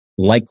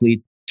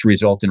likely to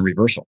result in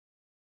reversal.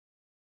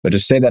 But to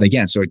say that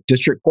again, so a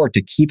district court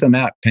to keep him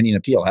out pending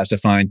appeal has to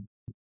find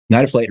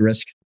not a flight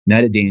risk,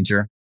 not a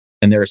danger,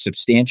 and there are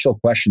substantial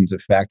questions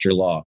of fact or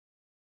law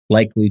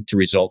likely to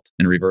result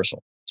in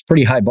reversal. It's a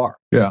pretty high bar.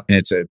 Yeah. And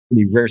it's a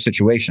pretty rare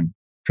situation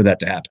for that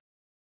to happen.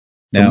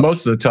 Now, but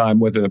most of the time,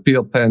 with an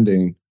appeal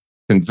pending,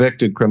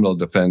 convicted criminal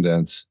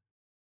defendants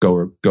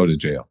go to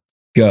jail.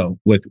 Go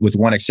with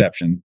one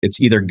exception.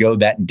 It's either go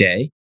that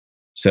day.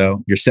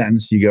 So you're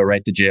sentenced, you go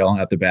right to jail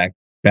out the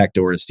back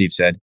door, as Steve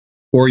said,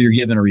 or you're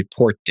given a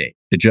report date.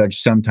 The judge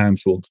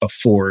sometimes will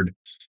afford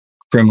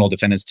criminal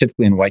defendants,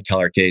 typically in white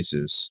collar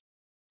cases,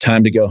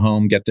 time to go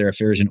home, get their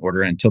affairs in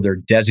order until they're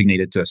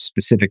designated to a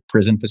specific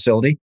prison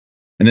facility.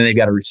 And then they've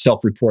got to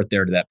self-report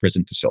there to that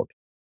prison facility.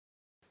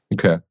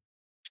 Okay.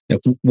 Now,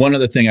 one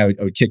other thing I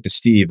would kick to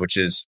Steve, which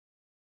is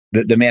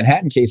the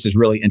Manhattan case is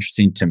really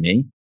interesting to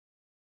me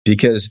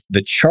because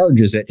the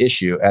charges at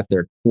issue at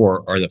their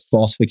core are the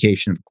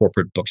falsification of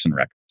corporate books and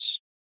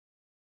records.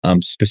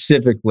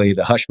 Specifically,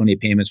 the hush money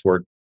payments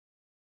were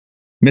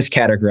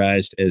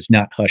miscategorized as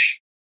not hush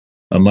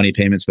money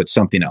payments, but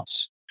something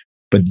else.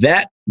 But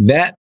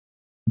that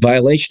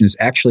violation is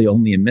actually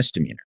only a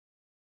misdemeanor.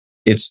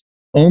 It's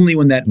only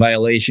when that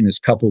violation is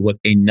coupled with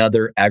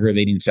another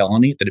aggravating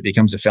felony that it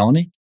becomes a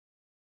felony.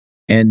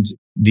 And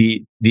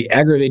the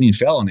aggravating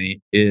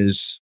felony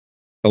is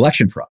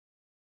election fraud.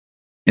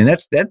 And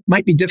that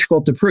might be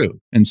difficult to prove.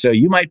 And so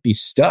you might be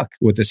stuck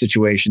with a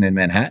situation in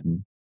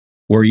Manhattan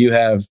where you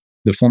have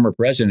the former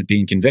president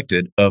being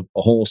convicted of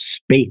a whole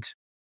spate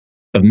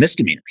of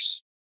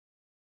misdemeanors.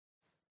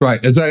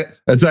 Right. As I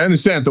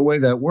understand, the way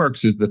that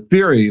works is the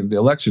theory of the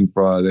election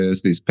fraud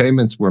is these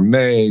payments were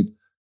made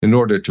in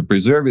order to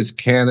preserve his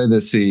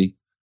candidacy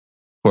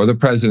for the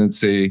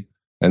presidency,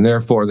 and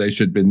therefore they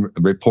should be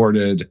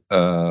reported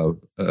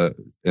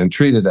and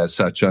treated as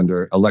such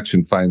under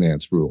election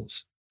finance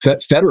rules.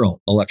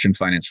 Federal election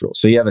finance rules.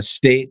 So you have a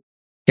state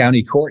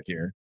county court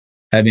here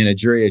having a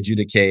jury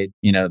adjudicate,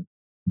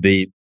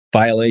 the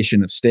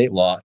violation of state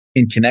law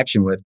in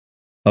connection with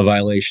a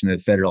violation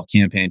of federal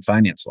campaign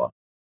finance law.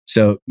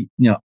 So,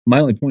 my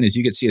only point is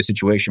you could see a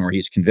situation where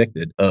he's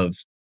convicted of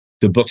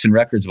the books and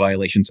records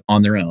violations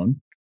on their own,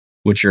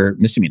 which are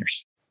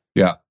misdemeanors.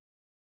 Yeah.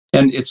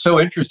 And it's so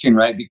interesting,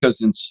 right? Because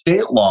in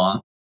state law,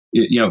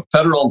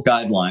 federal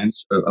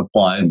guidelines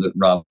apply that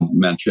Rob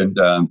mentioned,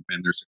 and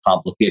there's a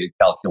complicated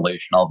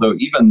calculation, although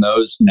even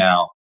those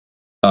now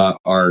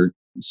are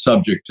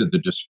subject to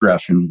the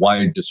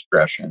wide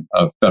discretion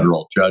of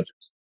federal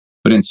judges.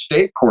 But in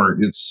state court,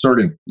 it's sort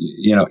of,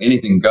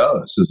 anything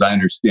goes, as I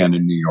understand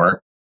in New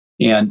York.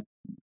 And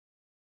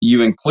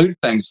you include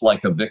things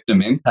like a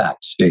victim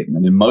impact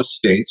statement. In most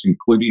states,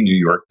 including New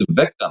York, the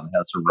victim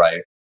has a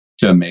right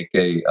to make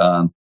a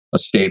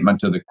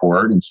statement to the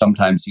court and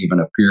sometimes even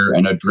appear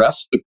and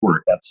address the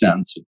court at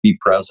sentence, be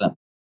present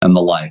and the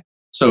like.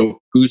 So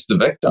who's the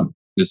victim?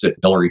 Is it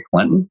Hillary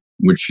Clinton?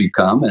 Would she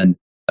come and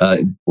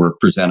or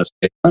present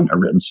a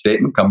written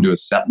statement, come to a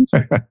sentence?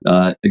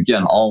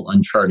 Again, all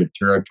uncharted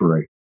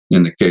territory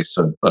in the case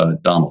of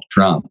Donald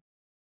Trump.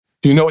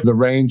 Do you know what the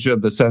range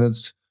of the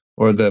sentence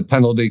or the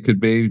penalty could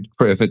be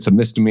for if it's a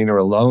misdemeanor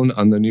alone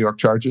on the New York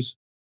charges?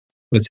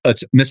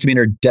 It's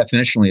misdemeanor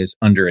definitionally is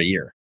under a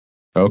year.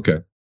 Okay.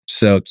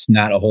 So it's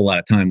not a whole lot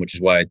of time, which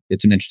is why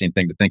it's an interesting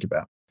thing to think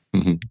about.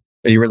 Mm-hmm.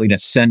 Are you really going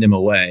to send him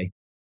away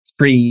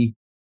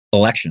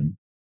pre-election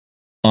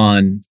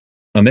on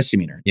a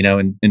misdemeanor?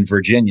 In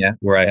Virginia,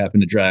 where I happen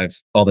to drive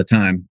all the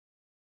time,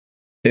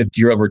 if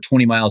you're over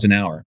 20 miles an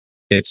hour,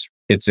 it's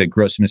a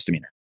gross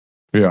misdemeanor.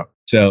 Yeah.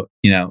 So,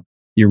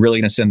 you're really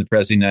going to send the former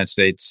president of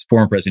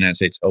the United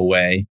States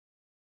away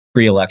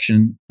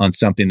pre-election on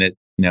something that,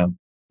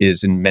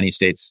 is in many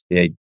states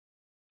a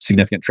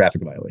significant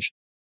traffic violation.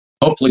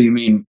 Hopefully you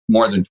mean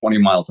more than 20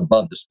 miles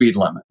above the speed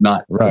limit,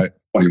 not right.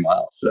 20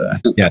 miles.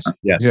 Yes.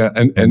 Yeah,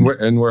 and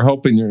we're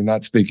hoping you're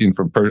not speaking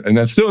from and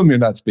assume you're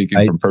not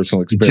speaking from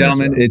personal experience.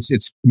 Gentlemen, it's a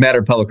matter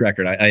of public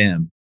record. I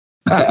am.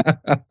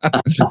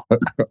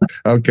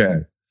 Okay.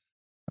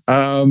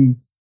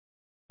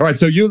 All right.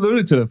 So you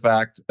alluded to the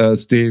fact,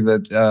 Steve,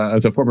 that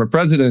as a former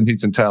president,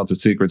 he's entitled to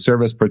Secret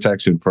Service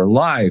protection for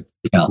life,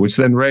 which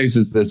then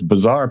raises this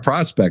bizarre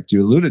prospect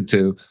you alluded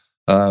to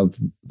of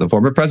the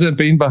former president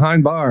being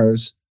behind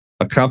bars,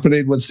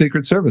 accompanied with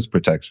Secret Service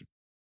protection.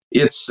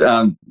 It's,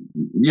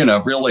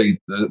 really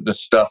the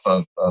stuff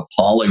of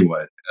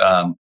Hollywood.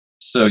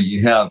 So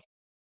you have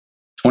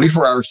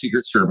 24-hour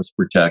Secret Service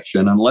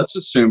protection. And let's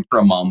assume for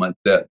a moment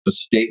that the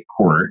state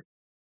court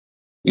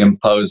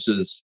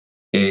imposes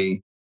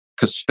a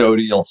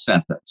custodial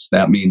sentence.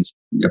 That means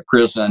a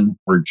prison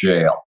or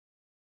jail.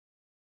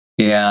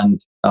 And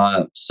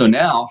so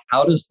now,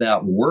 how does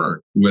that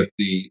work with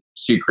the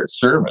Secret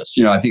Service?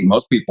 I think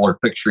most people are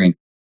picturing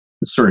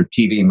the sort of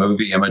TV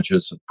movie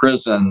images of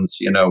prisons,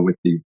 with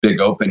the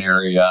big open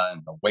area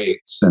and the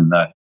weights, and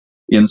the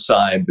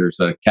inside there's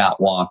a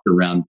catwalk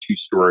around 2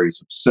 stories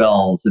of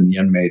cells and the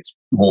inmates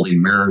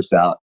holding mirrors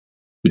out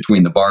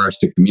between the bars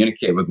to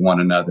communicate with one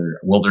another.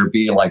 Will there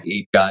be like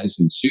 8 guys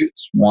in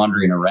suits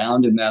wandering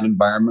around in that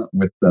environment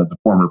with the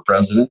former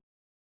president?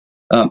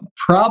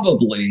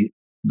 Probably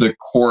the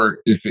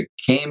court, if it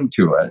came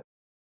to it,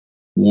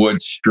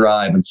 would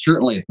strive, and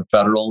certainly at the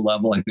federal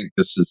level, I think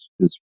this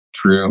is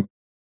true.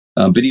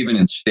 But even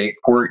in state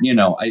court,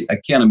 I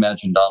can't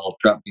imagine Donald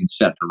Trump being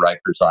sent to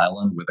Rikers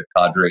Island with a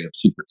cadre of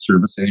Secret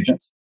Service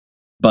agents.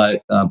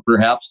 But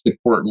perhaps the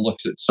court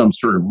looks at some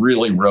sort of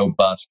really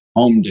robust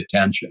home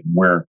detention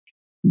where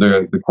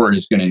the court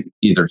is going to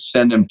either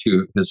send him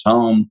to his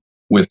home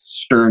with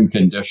stern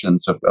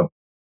conditions of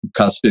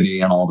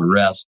custody and all the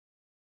rest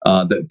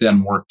that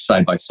then work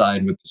side by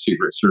side with the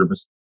Secret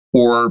Service,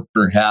 or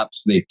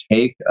perhaps they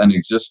take an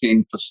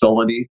existing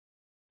facility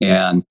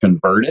and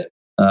convert it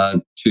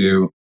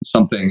to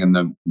something in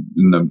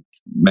the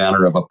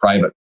manner of a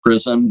private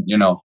prison,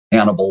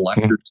 Hannibal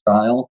Lecter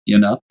style,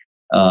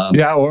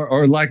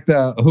 or like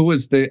who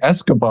was the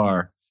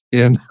Escobar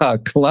in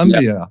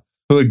Colombia,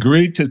 who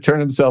agreed to turn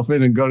himself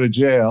in and go to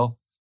jail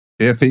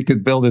if he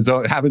could run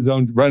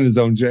his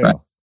own jail. Right.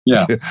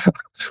 Yeah.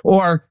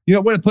 Or,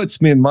 what it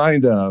puts me in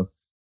mind of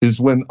is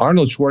when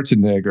Arnold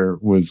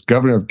Schwarzenegger was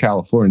governor of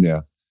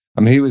California.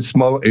 I mean, he's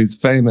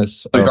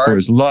famous for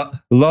his love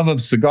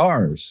of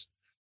cigars.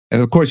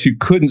 And of course, you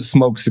couldn't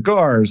smoke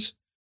cigars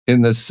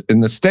in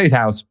the State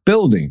House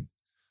building.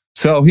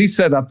 So he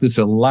set up this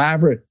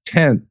elaborate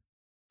tent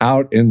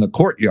out in the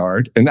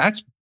courtyard. And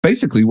that's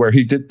basically where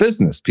he did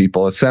business.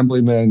 People,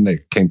 assemblymen, they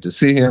came to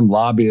see him,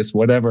 lobbyists,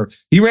 whatever.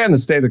 He ran the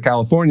state of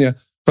California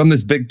from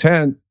this big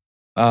tent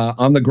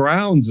on the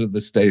grounds of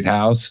the State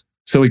House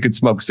so he could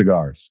smoke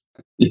cigars.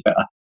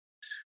 Yeah.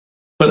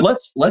 But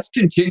let's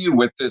continue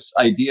with this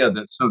idea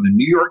that so the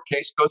New York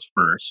case goes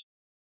first.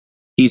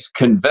 He's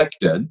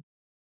convicted,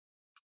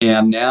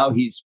 and now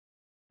he's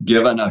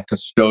given a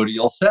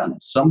custodial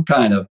sentence, some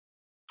kind of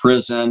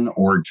prison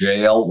or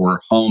jail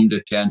or home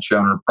detention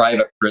or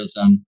private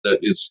prison that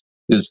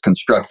is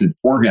constructed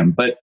for him.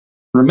 But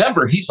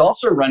remember, he's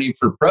also running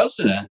for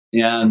president,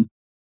 and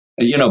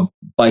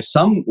by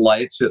some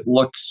lights, it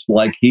looks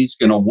like he's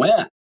going to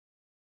win.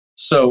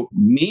 So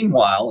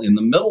meanwhile, in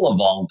the middle of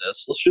all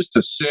this, let's just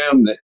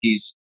assume that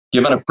he's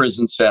given a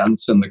prison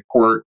sentence and the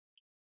court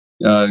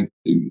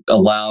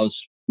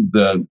allows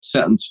the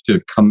sentence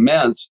to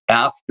commence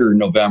after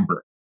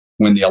November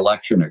when the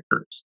election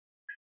occurs.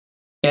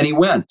 And he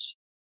wins.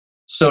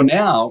 So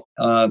now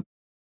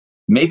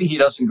maybe he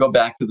doesn't go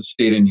back to the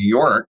state of New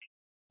York,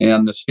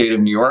 and the state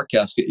of New York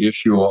has to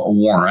issue a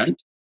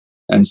warrant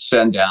and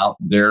send out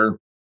their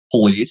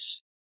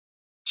police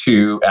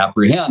to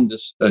apprehend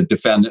this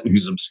defendant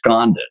who's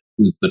absconded,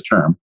 is the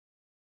term.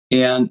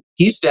 And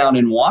he's down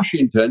in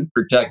Washington,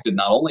 protected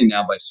not only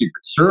now by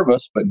Secret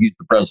Service, but he's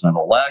the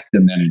president-elect.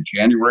 And then in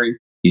January,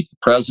 he's the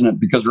president.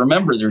 Because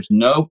remember, there's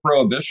no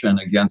prohibition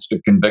against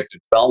a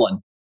convicted felon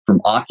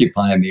from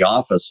occupying the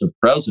office of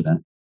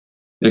president,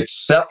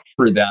 except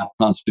for that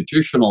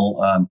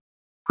constitutional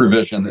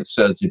provision that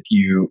says if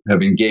you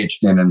have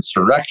engaged in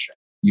insurrection,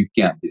 you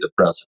can't be the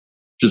president,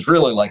 which is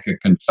really like a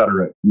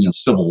Confederate,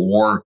 Civil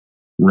War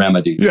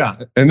remedy. Yeah.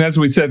 And as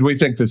we said, we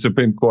think the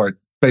Supreme Court,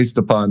 based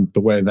upon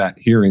the way that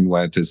hearing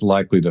went, is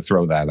likely to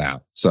throw that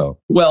out.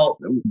 Well,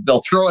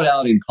 they'll throw it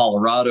out in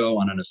Colorado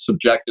on a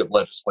subjective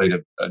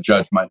legislative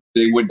judgment.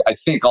 They would, I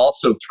think,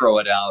 also throw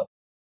it out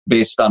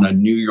based on a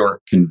New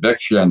York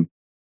conviction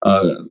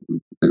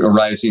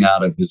arising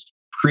out of his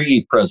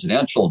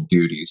pre-presidential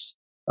duties.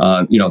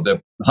 The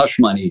hush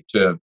money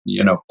to,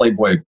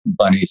 Playboy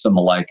bunnies and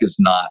the like is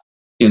not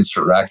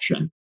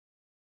insurrection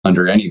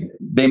under any.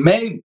 They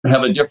may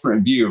have a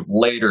different view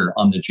later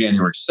on the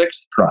January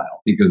 6th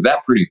trial, because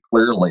that pretty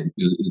clearly,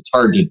 it's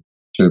hard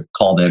to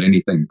call that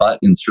anything but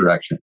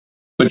insurrection.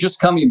 But just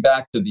coming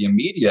back to the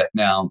immediate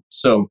now,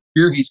 so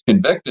here he's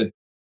convicted.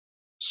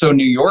 So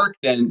New York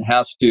then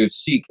has to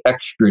seek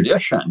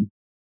extradition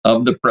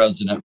of the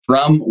president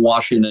from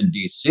Washington,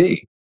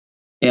 D.C.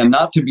 And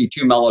not to be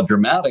too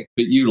melodramatic,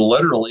 but you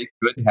literally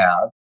could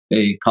have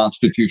a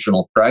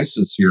constitutional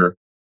crisis here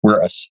where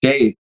a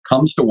state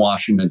comes to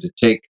Washington to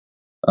take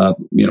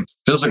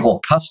physical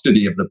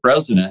custody of the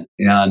president,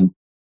 and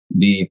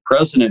the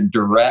president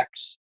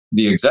directs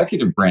the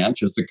executive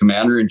branch as the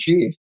commander in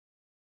chief.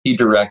 He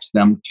directs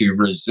them to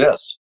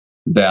resist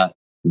that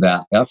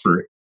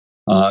effort.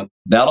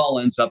 That all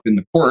ends up in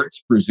the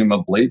courts,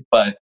 presumably,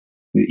 but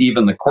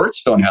even the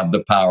courts don't have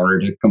the power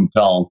to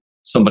compel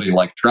somebody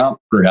like Trump,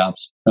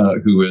 perhaps,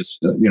 who is,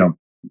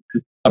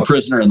 a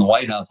prisoner in the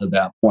White House at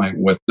that point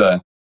with the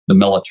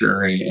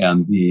military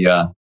and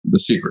the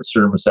Secret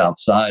Service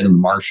outside and the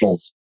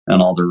marshals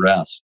and all the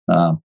rest.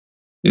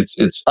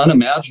 It's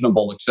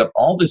unimaginable, except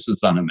all this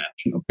is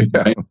unimaginable.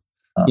 Right?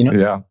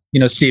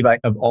 Steve,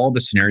 of all the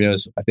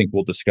scenarios I think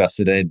we'll discuss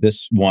today,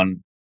 this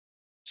one,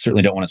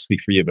 certainly don't want to speak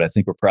for you, but I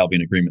think we're probably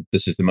in agreement.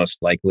 This is the most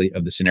likely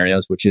of the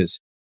scenarios, which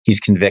is he's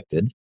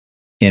convicted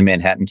in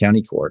Manhattan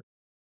County Court.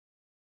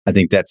 I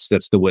think that's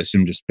the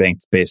wisdom just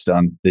based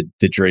on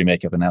the jury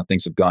makeup and how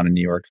things have gone in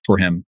New York for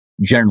him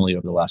generally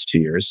over the last 2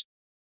 years.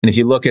 And if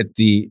you look at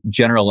the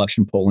general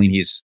election polling,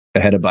 he's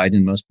ahead of Biden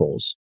in most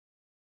polls.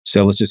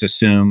 So let's just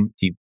assume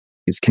he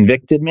is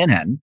convicted in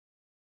Manhattan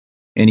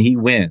and he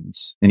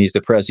wins and he's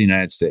the president of the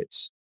United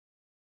States.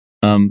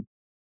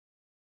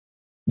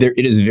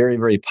 It is very,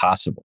 very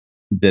possible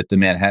that the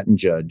Manhattan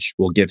judge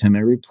will give him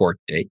a report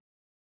date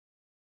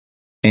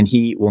and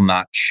he will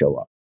not show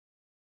up.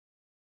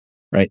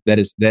 Right? That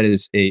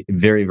is a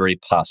very, very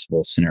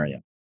possible scenario.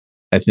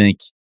 I think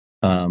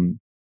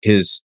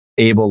his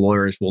able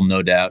lawyers will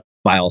no doubt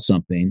file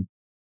something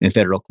in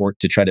federal court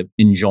to try to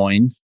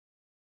enjoin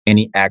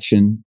any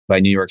action by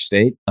New York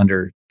State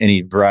under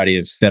any variety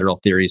of federal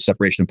theories,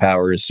 separation of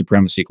powers,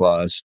 supremacy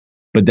clause.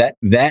 But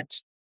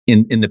that's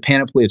in the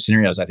panoply of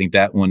scenarios, I think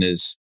that one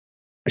is,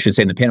 I should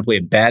say, in the panoply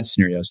of bad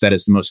scenarios, that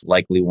is the most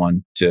likely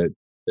one to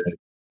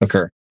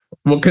occur.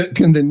 Well,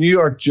 can the New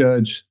York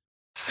judge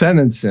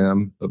sentence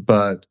him,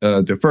 but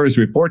defer his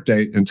report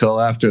date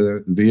until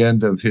after the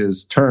end of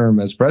his term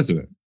as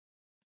president?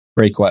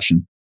 Great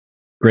question.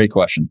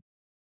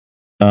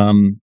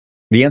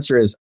 The answer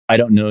is, I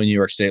don't know New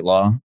York state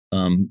law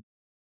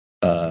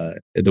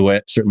the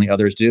way certainly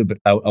others do, but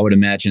I would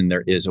imagine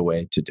there is a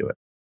way to do it.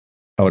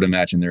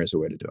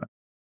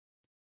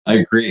 I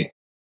agree.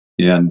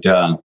 And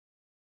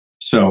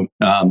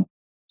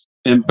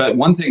but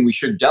one thing we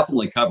should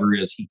definitely cover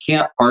is he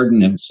can't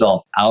pardon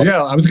himself out.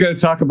 Yeah, I was going to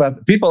talk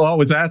about, people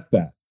always ask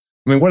that.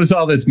 I mean, what does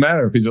all this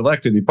matter if he's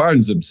elected? He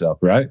pardons himself,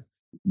 right?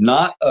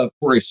 Not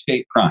for a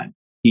state crime.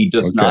 He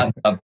does not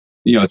have,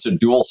 it's a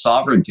dual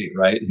sovereignty,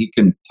 right? He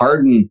can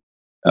pardon.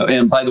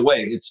 And by the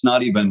way, it's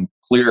not even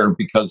clear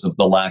because of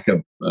the lack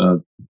of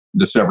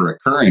this ever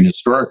occurring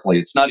historically.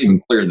 It's not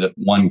even clear that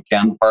one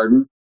can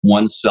pardon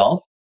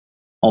oneself.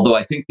 Although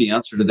I think the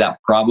answer to that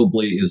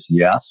probably is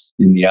yes,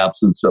 in the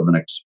absence of an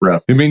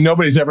express. You mean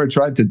nobody's ever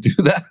tried to do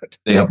that?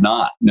 They have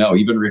not. No,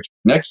 even Richard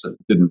Nixon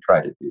didn't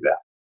try to do that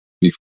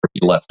before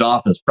he left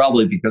office,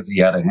 probably because he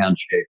had a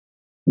handshake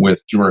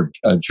with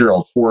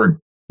Gerald Ford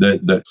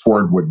that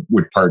Ford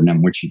would pardon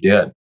him, which he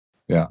did.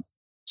 Yeah.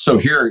 So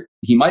here,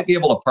 he might be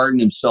able to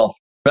pardon himself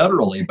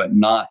federally, but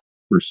not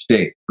for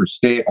state. For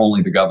state,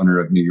 only the governor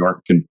of New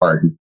York can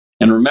pardon.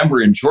 And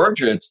remember, in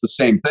Georgia, it's the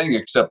same thing,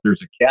 except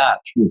there's a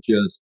catch, which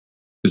is,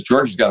 because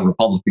Georgia's got a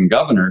Republican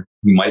governor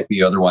who might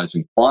be otherwise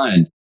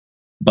inclined,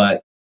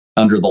 but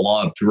under the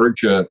law of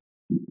Georgia,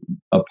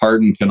 a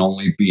pardon can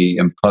only be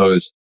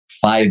imposed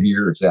 5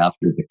 years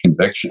after the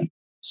conviction.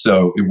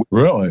 So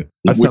really,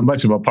 that's not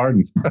much of a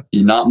pardon.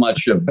 Not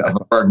much of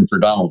a pardon for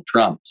Donald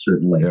Trump,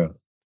 certainly. Yeah.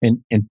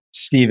 And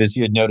Steve, as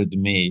you had noted to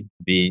me,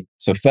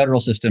 so federal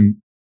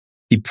system,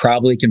 he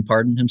probably can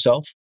pardon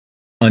himself.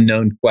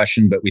 Unknown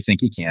question, but we think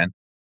he can.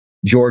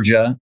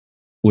 Georgia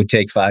would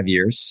take 5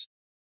 years.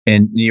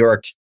 And New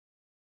York,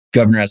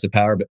 governor has the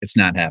power, but it's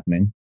not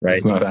happening, right?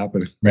 It's not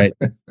happening. Right.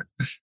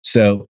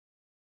 So,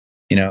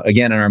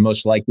 again, in our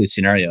most likely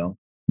scenario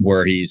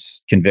where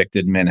he's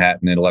convicted in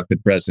Manhattan and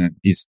elected president,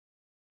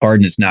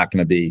 pardon is not going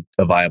to be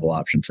a viable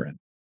option for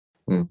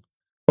him.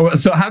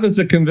 So how do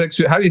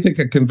you think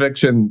a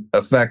conviction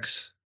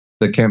affects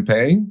the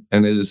campaign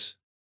and his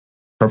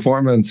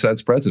performance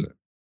as president?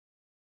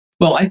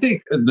 Well, I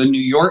think the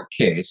New York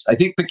case, I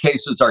think the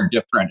cases are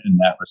different in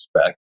that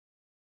respect.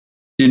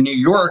 In New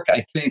York,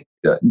 I think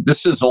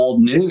this is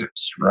old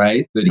news,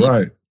 right? That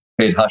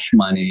he paid hush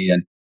money.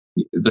 And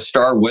the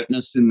star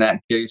witness in that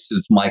case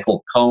is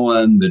Michael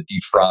Cohen, the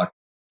defrocked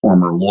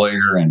former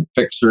lawyer and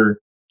fixer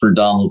for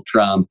Donald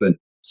Trump. And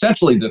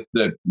essentially,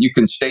 you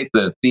can state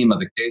the theme of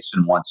the case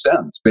in one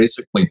sentence.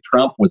 Basically,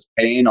 Trump was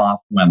paying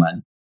off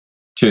women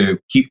to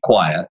keep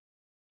quiet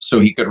so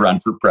he could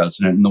run for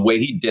president. And the way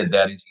he did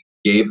that is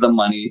he gave the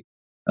money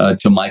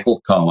to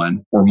Michael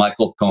Cohen, or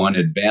Michael Cohen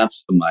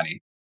advanced the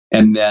money.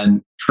 And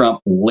then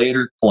Trump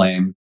later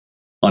claimed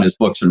on his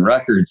books and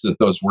records that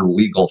those were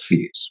legal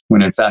fees,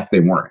 when in fact they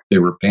weren't. They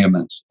were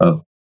payments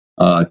to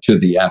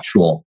the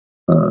actual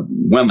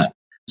women.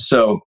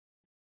 So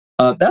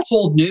that's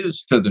old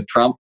news to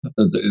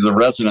the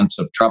residents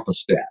of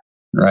Trumpistan,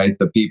 right?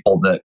 The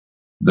people that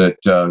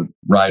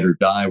ride or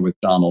die with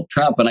Donald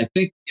Trump. And I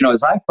think,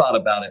 as I've thought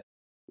about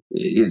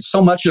it,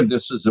 so much of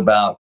this is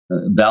about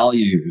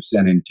values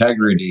and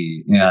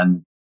integrity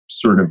and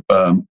sort of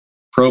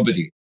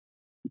probity.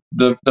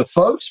 The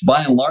folks,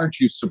 by and large,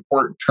 who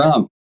support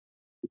Trump,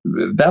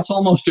 that's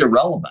almost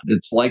irrelevant.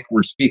 It's like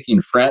we're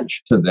speaking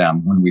French to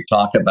them when we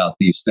talk about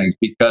these things,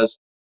 because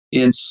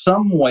in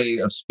some way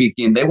of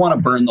speaking, they want to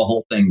burn the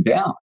whole thing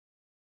down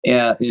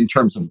in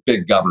terms of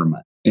big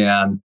government.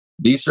 And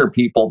these are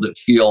people that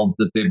feel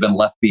that they've been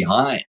left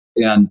behind.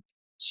 And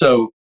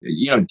so,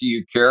 do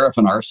you care if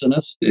an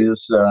arsonist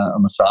is a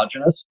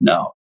misogynist?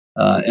 No.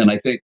 And I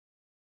think,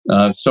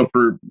 so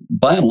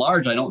by and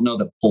large, I don't know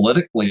that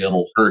politically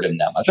it'll hurt him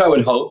that much. I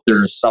would hope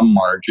there is some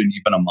margin,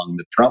 even among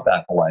the Trump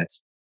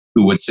acolytes,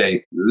 who would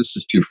say, this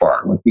is too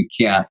far. Like, we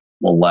can't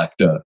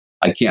elect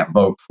I can't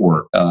vote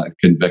for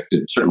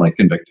certainly a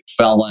convicted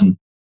felon.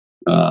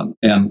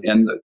 And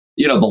the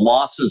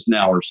losses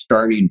now are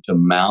starting to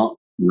mount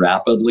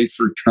rapidly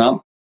for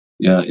Trump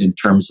in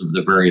terms of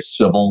the various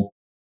civil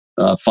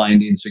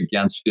findings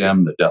against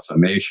him, the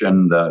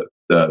defamation,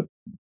 the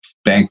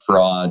bank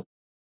fraud,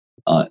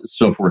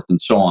 so forth and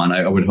so on.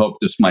 I would hope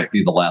this might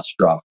be the last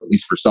straw, at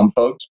least for some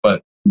folks,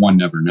 but one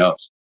never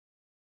knows.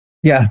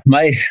 Yeah,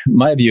 my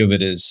view of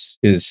it is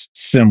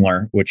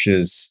similar, which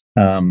is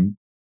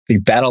the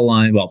battle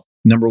line. Well,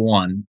 number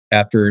one,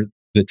 after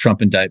the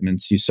Trump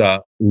indictments, you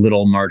saw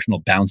little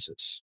marginal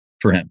bounces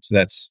for him. So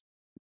that's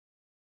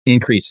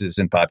increases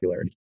in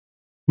popularity.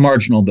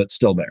 Marginal, but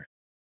still there.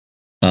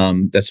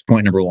 That's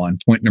point number one.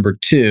 Point number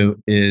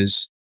two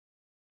is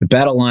the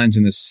battle lines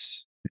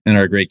in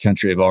our great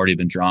country have already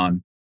been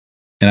drawn.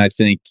 And I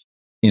think,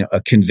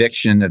 a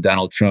conviction of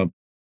Donald Trump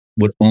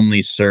would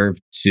only serve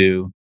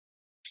to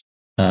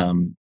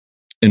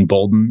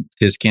embolden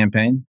his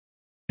campaign.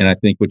 And I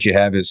think what you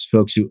have is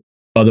folks who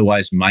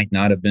otherwise might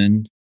not have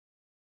been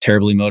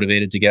terribly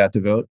motivated to get out to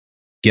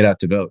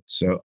vote.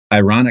 So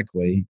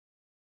ironically,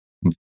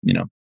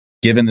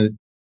 given the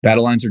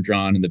battle lines are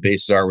drawn and the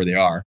bases are where they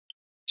are,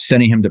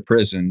 sending him to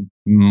prison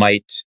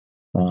might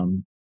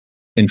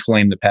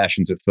inflame the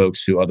passions of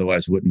folks who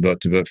otherwise wouldn't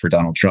vote to vote for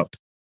Donald Trump.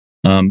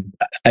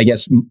 I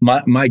guess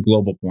my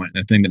global point,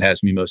 and the thing that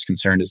has me most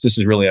concerned, is this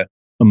is really a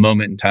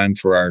moment in time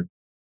for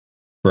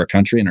our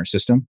country and our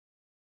system.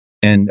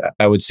 And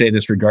I would say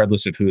this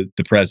regardless of who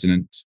the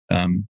president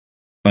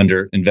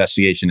under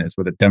investigation is,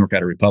 whether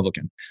Democrat or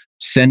Republican.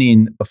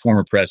 Sending a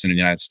former president of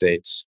the United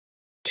States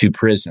to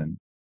prison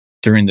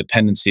during the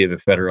pendency of a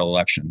federal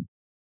election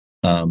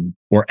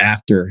or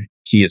after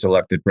he is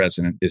elected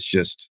president is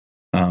just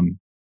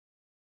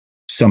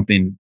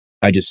something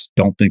I just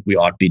don't think we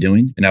ought to be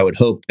doing. And I would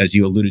hope, as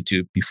you alluded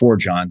to before,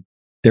 John,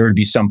 there would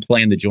be some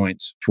play in the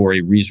joints for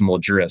a reasonable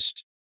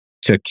jurist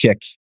to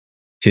kick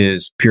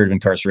his period of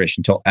incarceration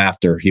until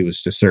after he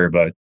was to serve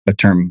a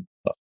term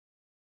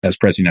as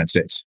president of the United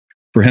States.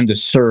 For him to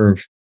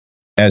serve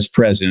as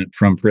president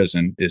from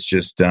prison is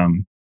just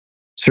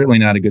certainly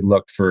not a good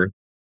look for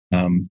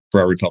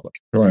our republic.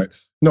 Right.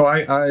 No,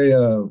 I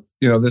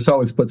this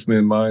always puts me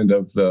in mind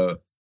of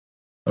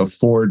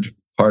Ford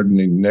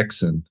pardoning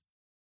Nixon.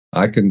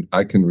 I can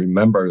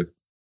remember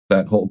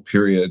that whole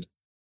period.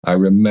 I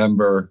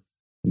remember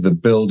the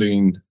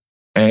building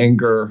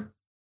anger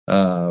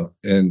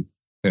and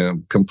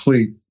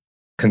complete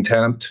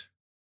contempt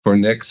for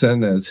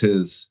Nixon as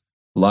his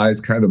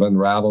lies kind of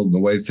unraveled and the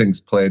way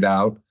things played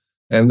out.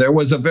 And there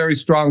was a very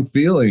strong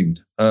feeling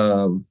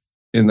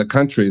in the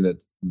country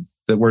that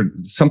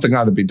something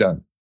ought to be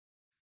done.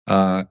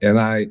 And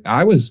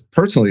I was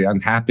personally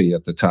unhappy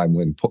at the time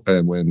when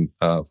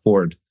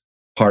Ford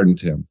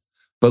pardoned him.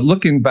 But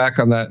looking back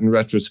on that in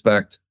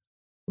retrospect,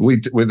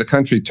 the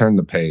country turned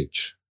the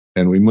page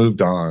and we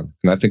moved on.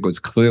 And I think it was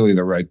clearly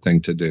the right thing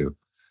to do.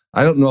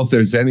 I don't know if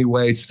there's any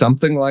way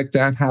something like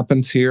that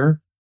happens here,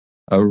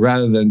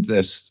 rather than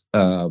this,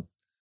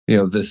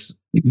 this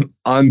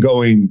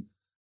ongoing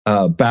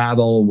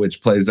battle,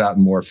 which plays out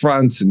in more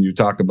fronts. And you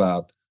talk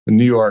about the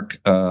New York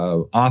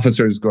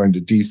officers going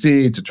to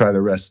D.C. to try to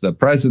arrest the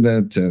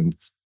president, and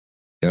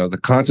the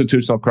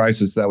constitutional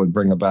crisis that would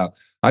bring about.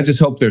 I just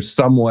hope there's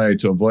some way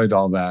to avoid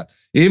all that,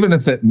 even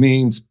if it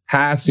means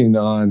passing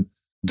on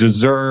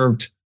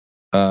deserved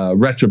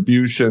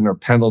retribution or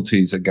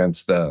penalties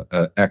against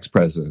the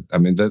ex-president. I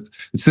mean,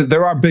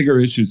 there are bigger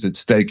issues at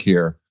stake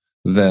here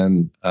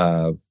than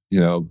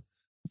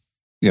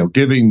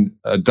giving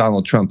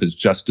Donald Trump his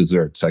just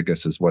desserts, I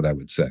guess is what I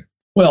would say.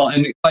 Well,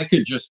 and if I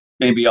could just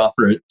maybe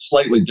offer a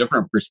slightly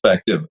different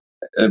perspective,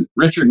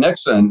 Richard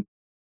Nixon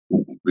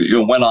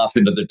went off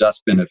into the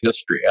dustbin of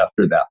history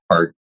after that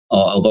part.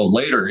 Although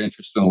later,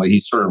 interestingly, he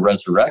sort of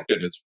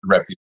resurrected his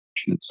reputation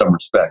in some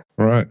respect.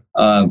 Right.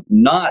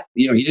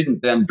 He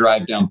didn't then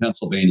drive down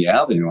Pennsylvania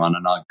Avenue on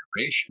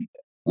inauguration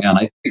day. And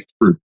I think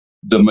for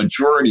the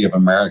majority of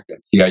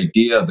Americans, the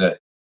idea that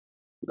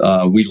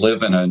we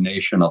live in a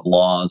nation of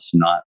laws,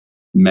 not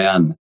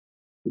men,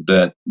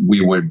 that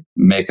we would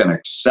make an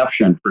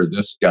exception for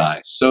this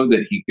guy so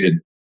that he could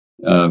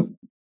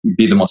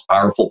be the most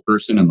powerful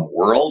person in the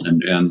world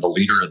and the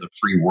leader of the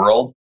free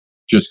world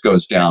just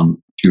goes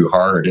down too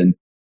hard. And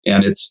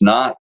it's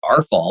not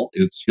our fault,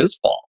 it's his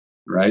fault,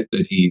 right?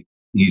 That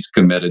he's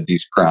committed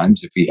these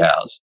crimes if he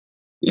has.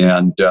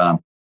 And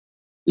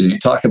you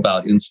talk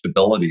about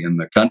instability in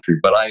the country,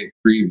 but I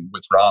agree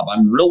with Rob.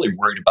 I'm really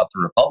worried about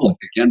the Republic.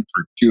 Again,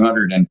 for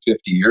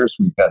 250 years,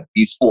 we've had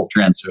peaceful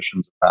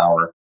transitions of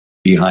power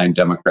behind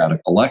democratic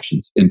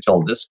elections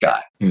until this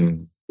guy.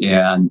 Mm.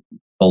 And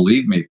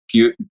believe me,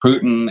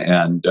 Putin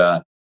and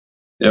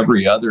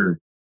every other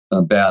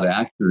bad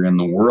actor in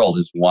the world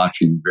is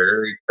watching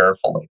very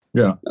carefully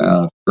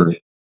for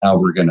how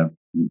we're going to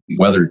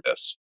weather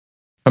this.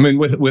 I mean,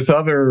 with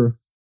other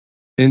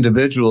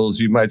individuals,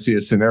 you might see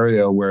a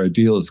scenario where a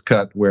deal is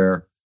cut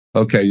where,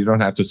 okay, you don't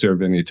have to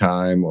serve any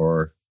time,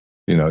 or,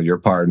 you're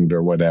pardoned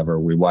or whatever.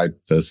 We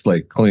wipe the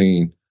slate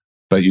clean,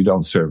 but you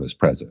don't serve as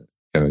president.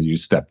 You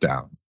step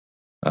down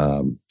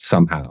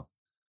somehow.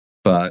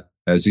 But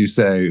as you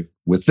say,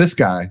 with this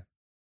guy,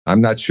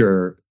 I'm not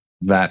sure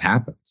that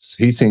happens.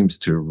 He seems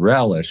to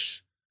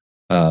relish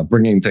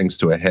bringing things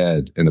to a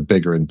head in a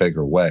bigger and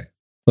bigger way.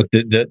 Look,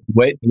 the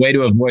way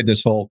to avoid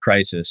this whole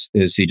crisis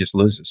is he just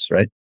loses,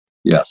 right?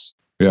 Yes.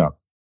 Yeah.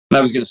 And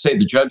I was going to say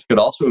the judge could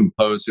also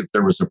impose, if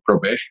there was a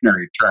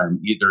probationary term,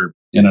 either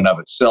in and of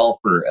itself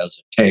or as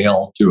a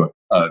tail to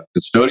a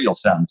custodial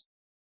sentence,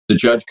 the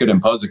judge could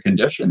impose a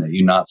condition that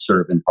you not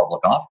serve in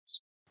public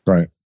office.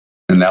 Right.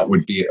 And that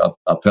would be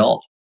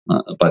upheld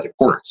by the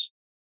courts.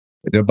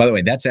 By the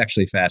way, that's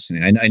actually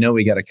fascinating. I know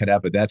we got to cut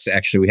out, but that's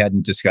actually, we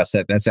hadn't discussed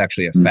that. That's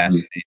actually a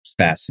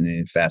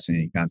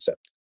fascinating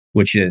concept.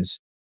 which is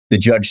the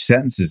judge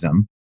sentences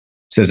him,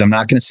 says, I'm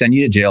not going to send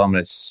you to jail. I'm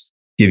going to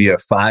give you a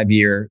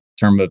 5-year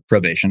term of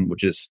probation,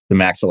 which is the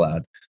max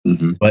allowed.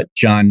 Mm-hmm. But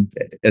John,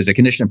 as a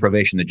condition of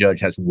probation, the judge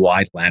has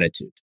wide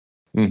latitude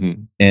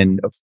in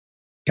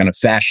kind of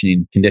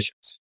fashioning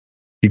conditions.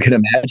 You could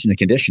imagine the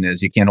condition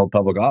is you can't hold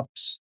public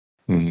office.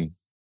 Mm-hmm.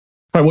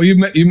 All right,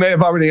 well, you may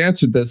have already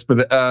answered this,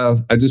 but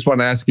I just want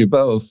to ask you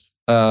both.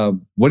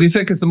 What do you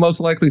think is the most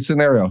likely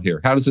scenario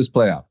here? How does this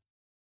play out?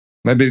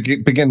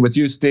 Maybe begin with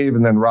you, Steve,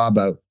 and then Rob.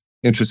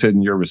 Interested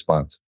in your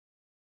response.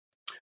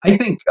 I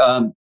think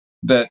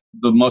that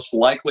the most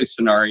likely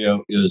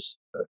scenario is,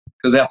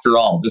 because after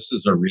all, this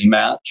is a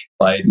rematch,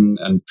 Biden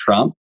and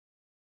Trump.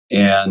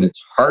 And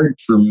it's hard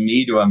for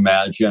me to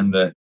imagine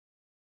that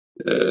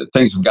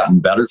things have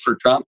gotten better for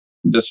Trump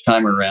this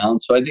time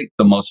around. So I think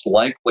the most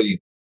likely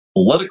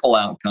political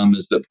outcome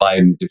is that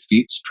Biden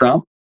defeats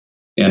Trump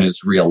and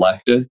is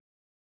reelected,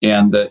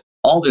 and that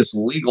all this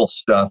legal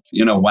stuff,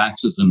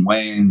 waxes and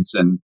wanes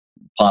and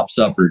pops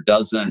up or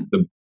doesn't.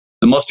 The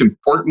most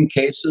important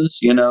cases,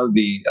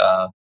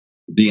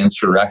 the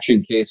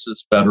insurrection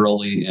cases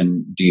federally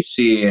in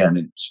D.C.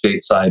 and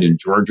stateside in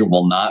Georgia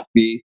will not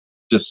be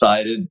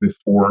decided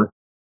before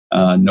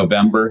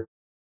November.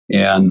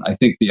 And I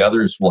think the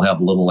others will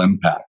have little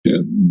impact.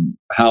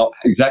 How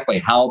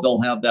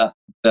they'll have that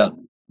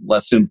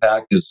less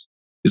impact is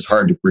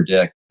hard to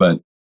predict, but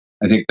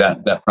I think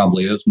that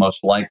probably is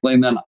most likely.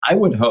 And then I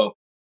would hope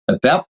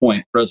at that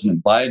point,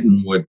 President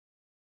Biden would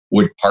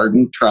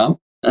pardon Trump.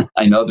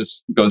 I know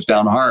this goes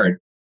down hard.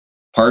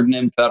 Pardon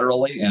him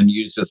federally and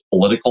use his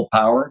political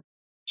power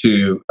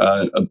to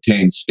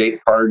obtain state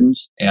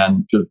pardons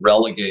and just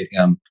relegate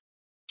him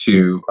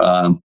to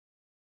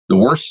the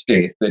worst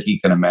state that he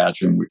can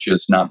imagine, which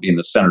is not being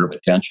the center of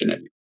attention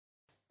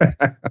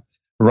anymore.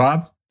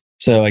 Rob?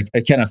 So I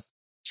kind of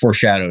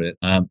foreshadowed it.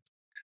 I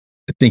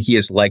think he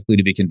is likely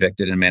to be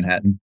convicted in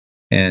Manhattan,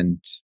 and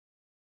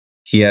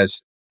he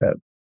has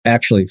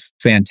actually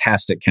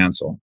fantastic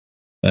counsel,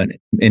 an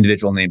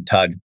individual named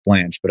Todd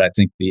Blanche. But I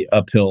think the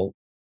uphill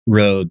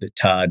road that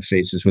Todd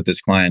faces with this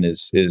client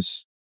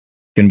is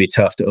going to be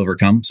tough to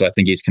overcome. So I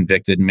think he's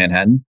convicted in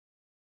Manhattan.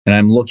 And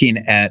I'm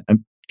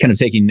kind of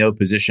taking no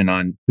position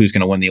on who's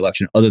going to win the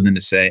election, other than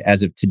to say,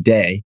 as of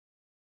today,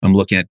 I'm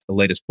looking at the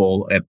latest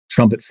poll at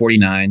Trump at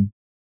 49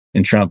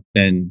 and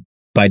Biden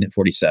at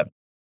 47.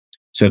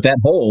 So if that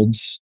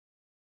holds,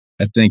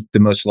 I think the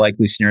most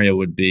likely scenario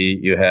would be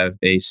you have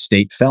a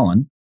state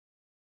felon,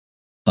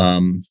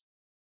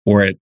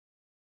 or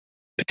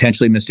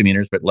potentially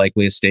misdemeanors, but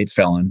likely a state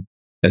felon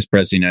as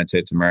president of the United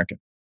States of America.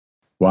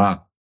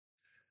 Wow.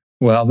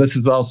 Well, this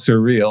is all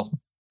surreal.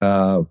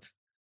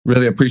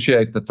 Really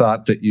appreciate the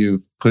thought that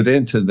you've put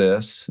into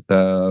this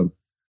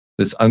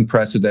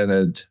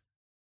unprecedented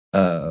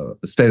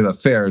state of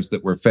affairs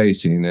that we're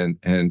facing,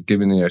 and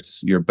giving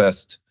us your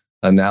best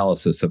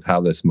analysis of how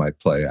this might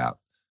play out.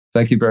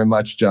 Thank you very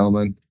much,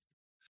 gentlemen.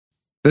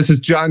 This is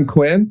John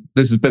Quinn.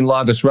 This has been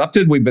Law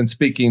Disrupted. We've been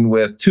speaking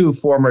with two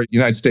former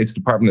United States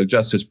Department of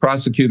Justice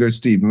prosecutors,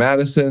 Steve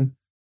Madison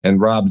and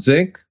Rob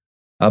Zink,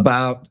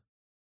 about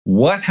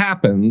what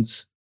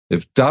happens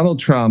if Donald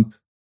Trump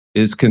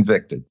is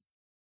convicted.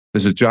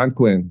 This is John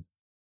Quinn,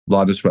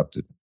 Law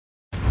Disrupted.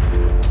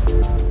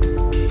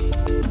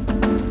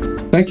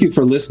 Thank you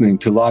for listening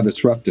to Law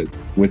Disrupted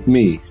with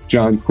me,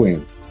 John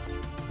Quinn.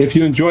 If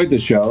you enjoyed the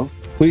show,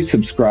 please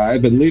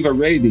subscribe and leave a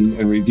rating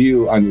and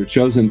review on your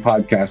chosen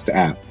podcast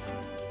app.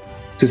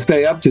 To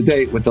stay up to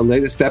date with the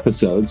latest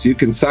episodes, you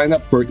can sign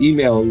up for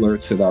email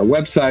alerts at our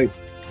website,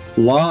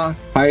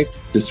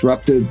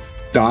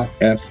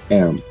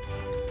 law-disrupted.fm,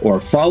 or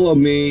follow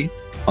me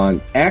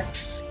on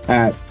X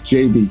at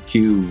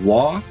JBQ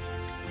Law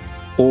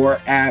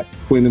or at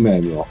Quinn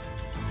Emanuel.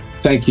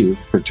 Thank you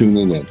for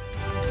tuning in.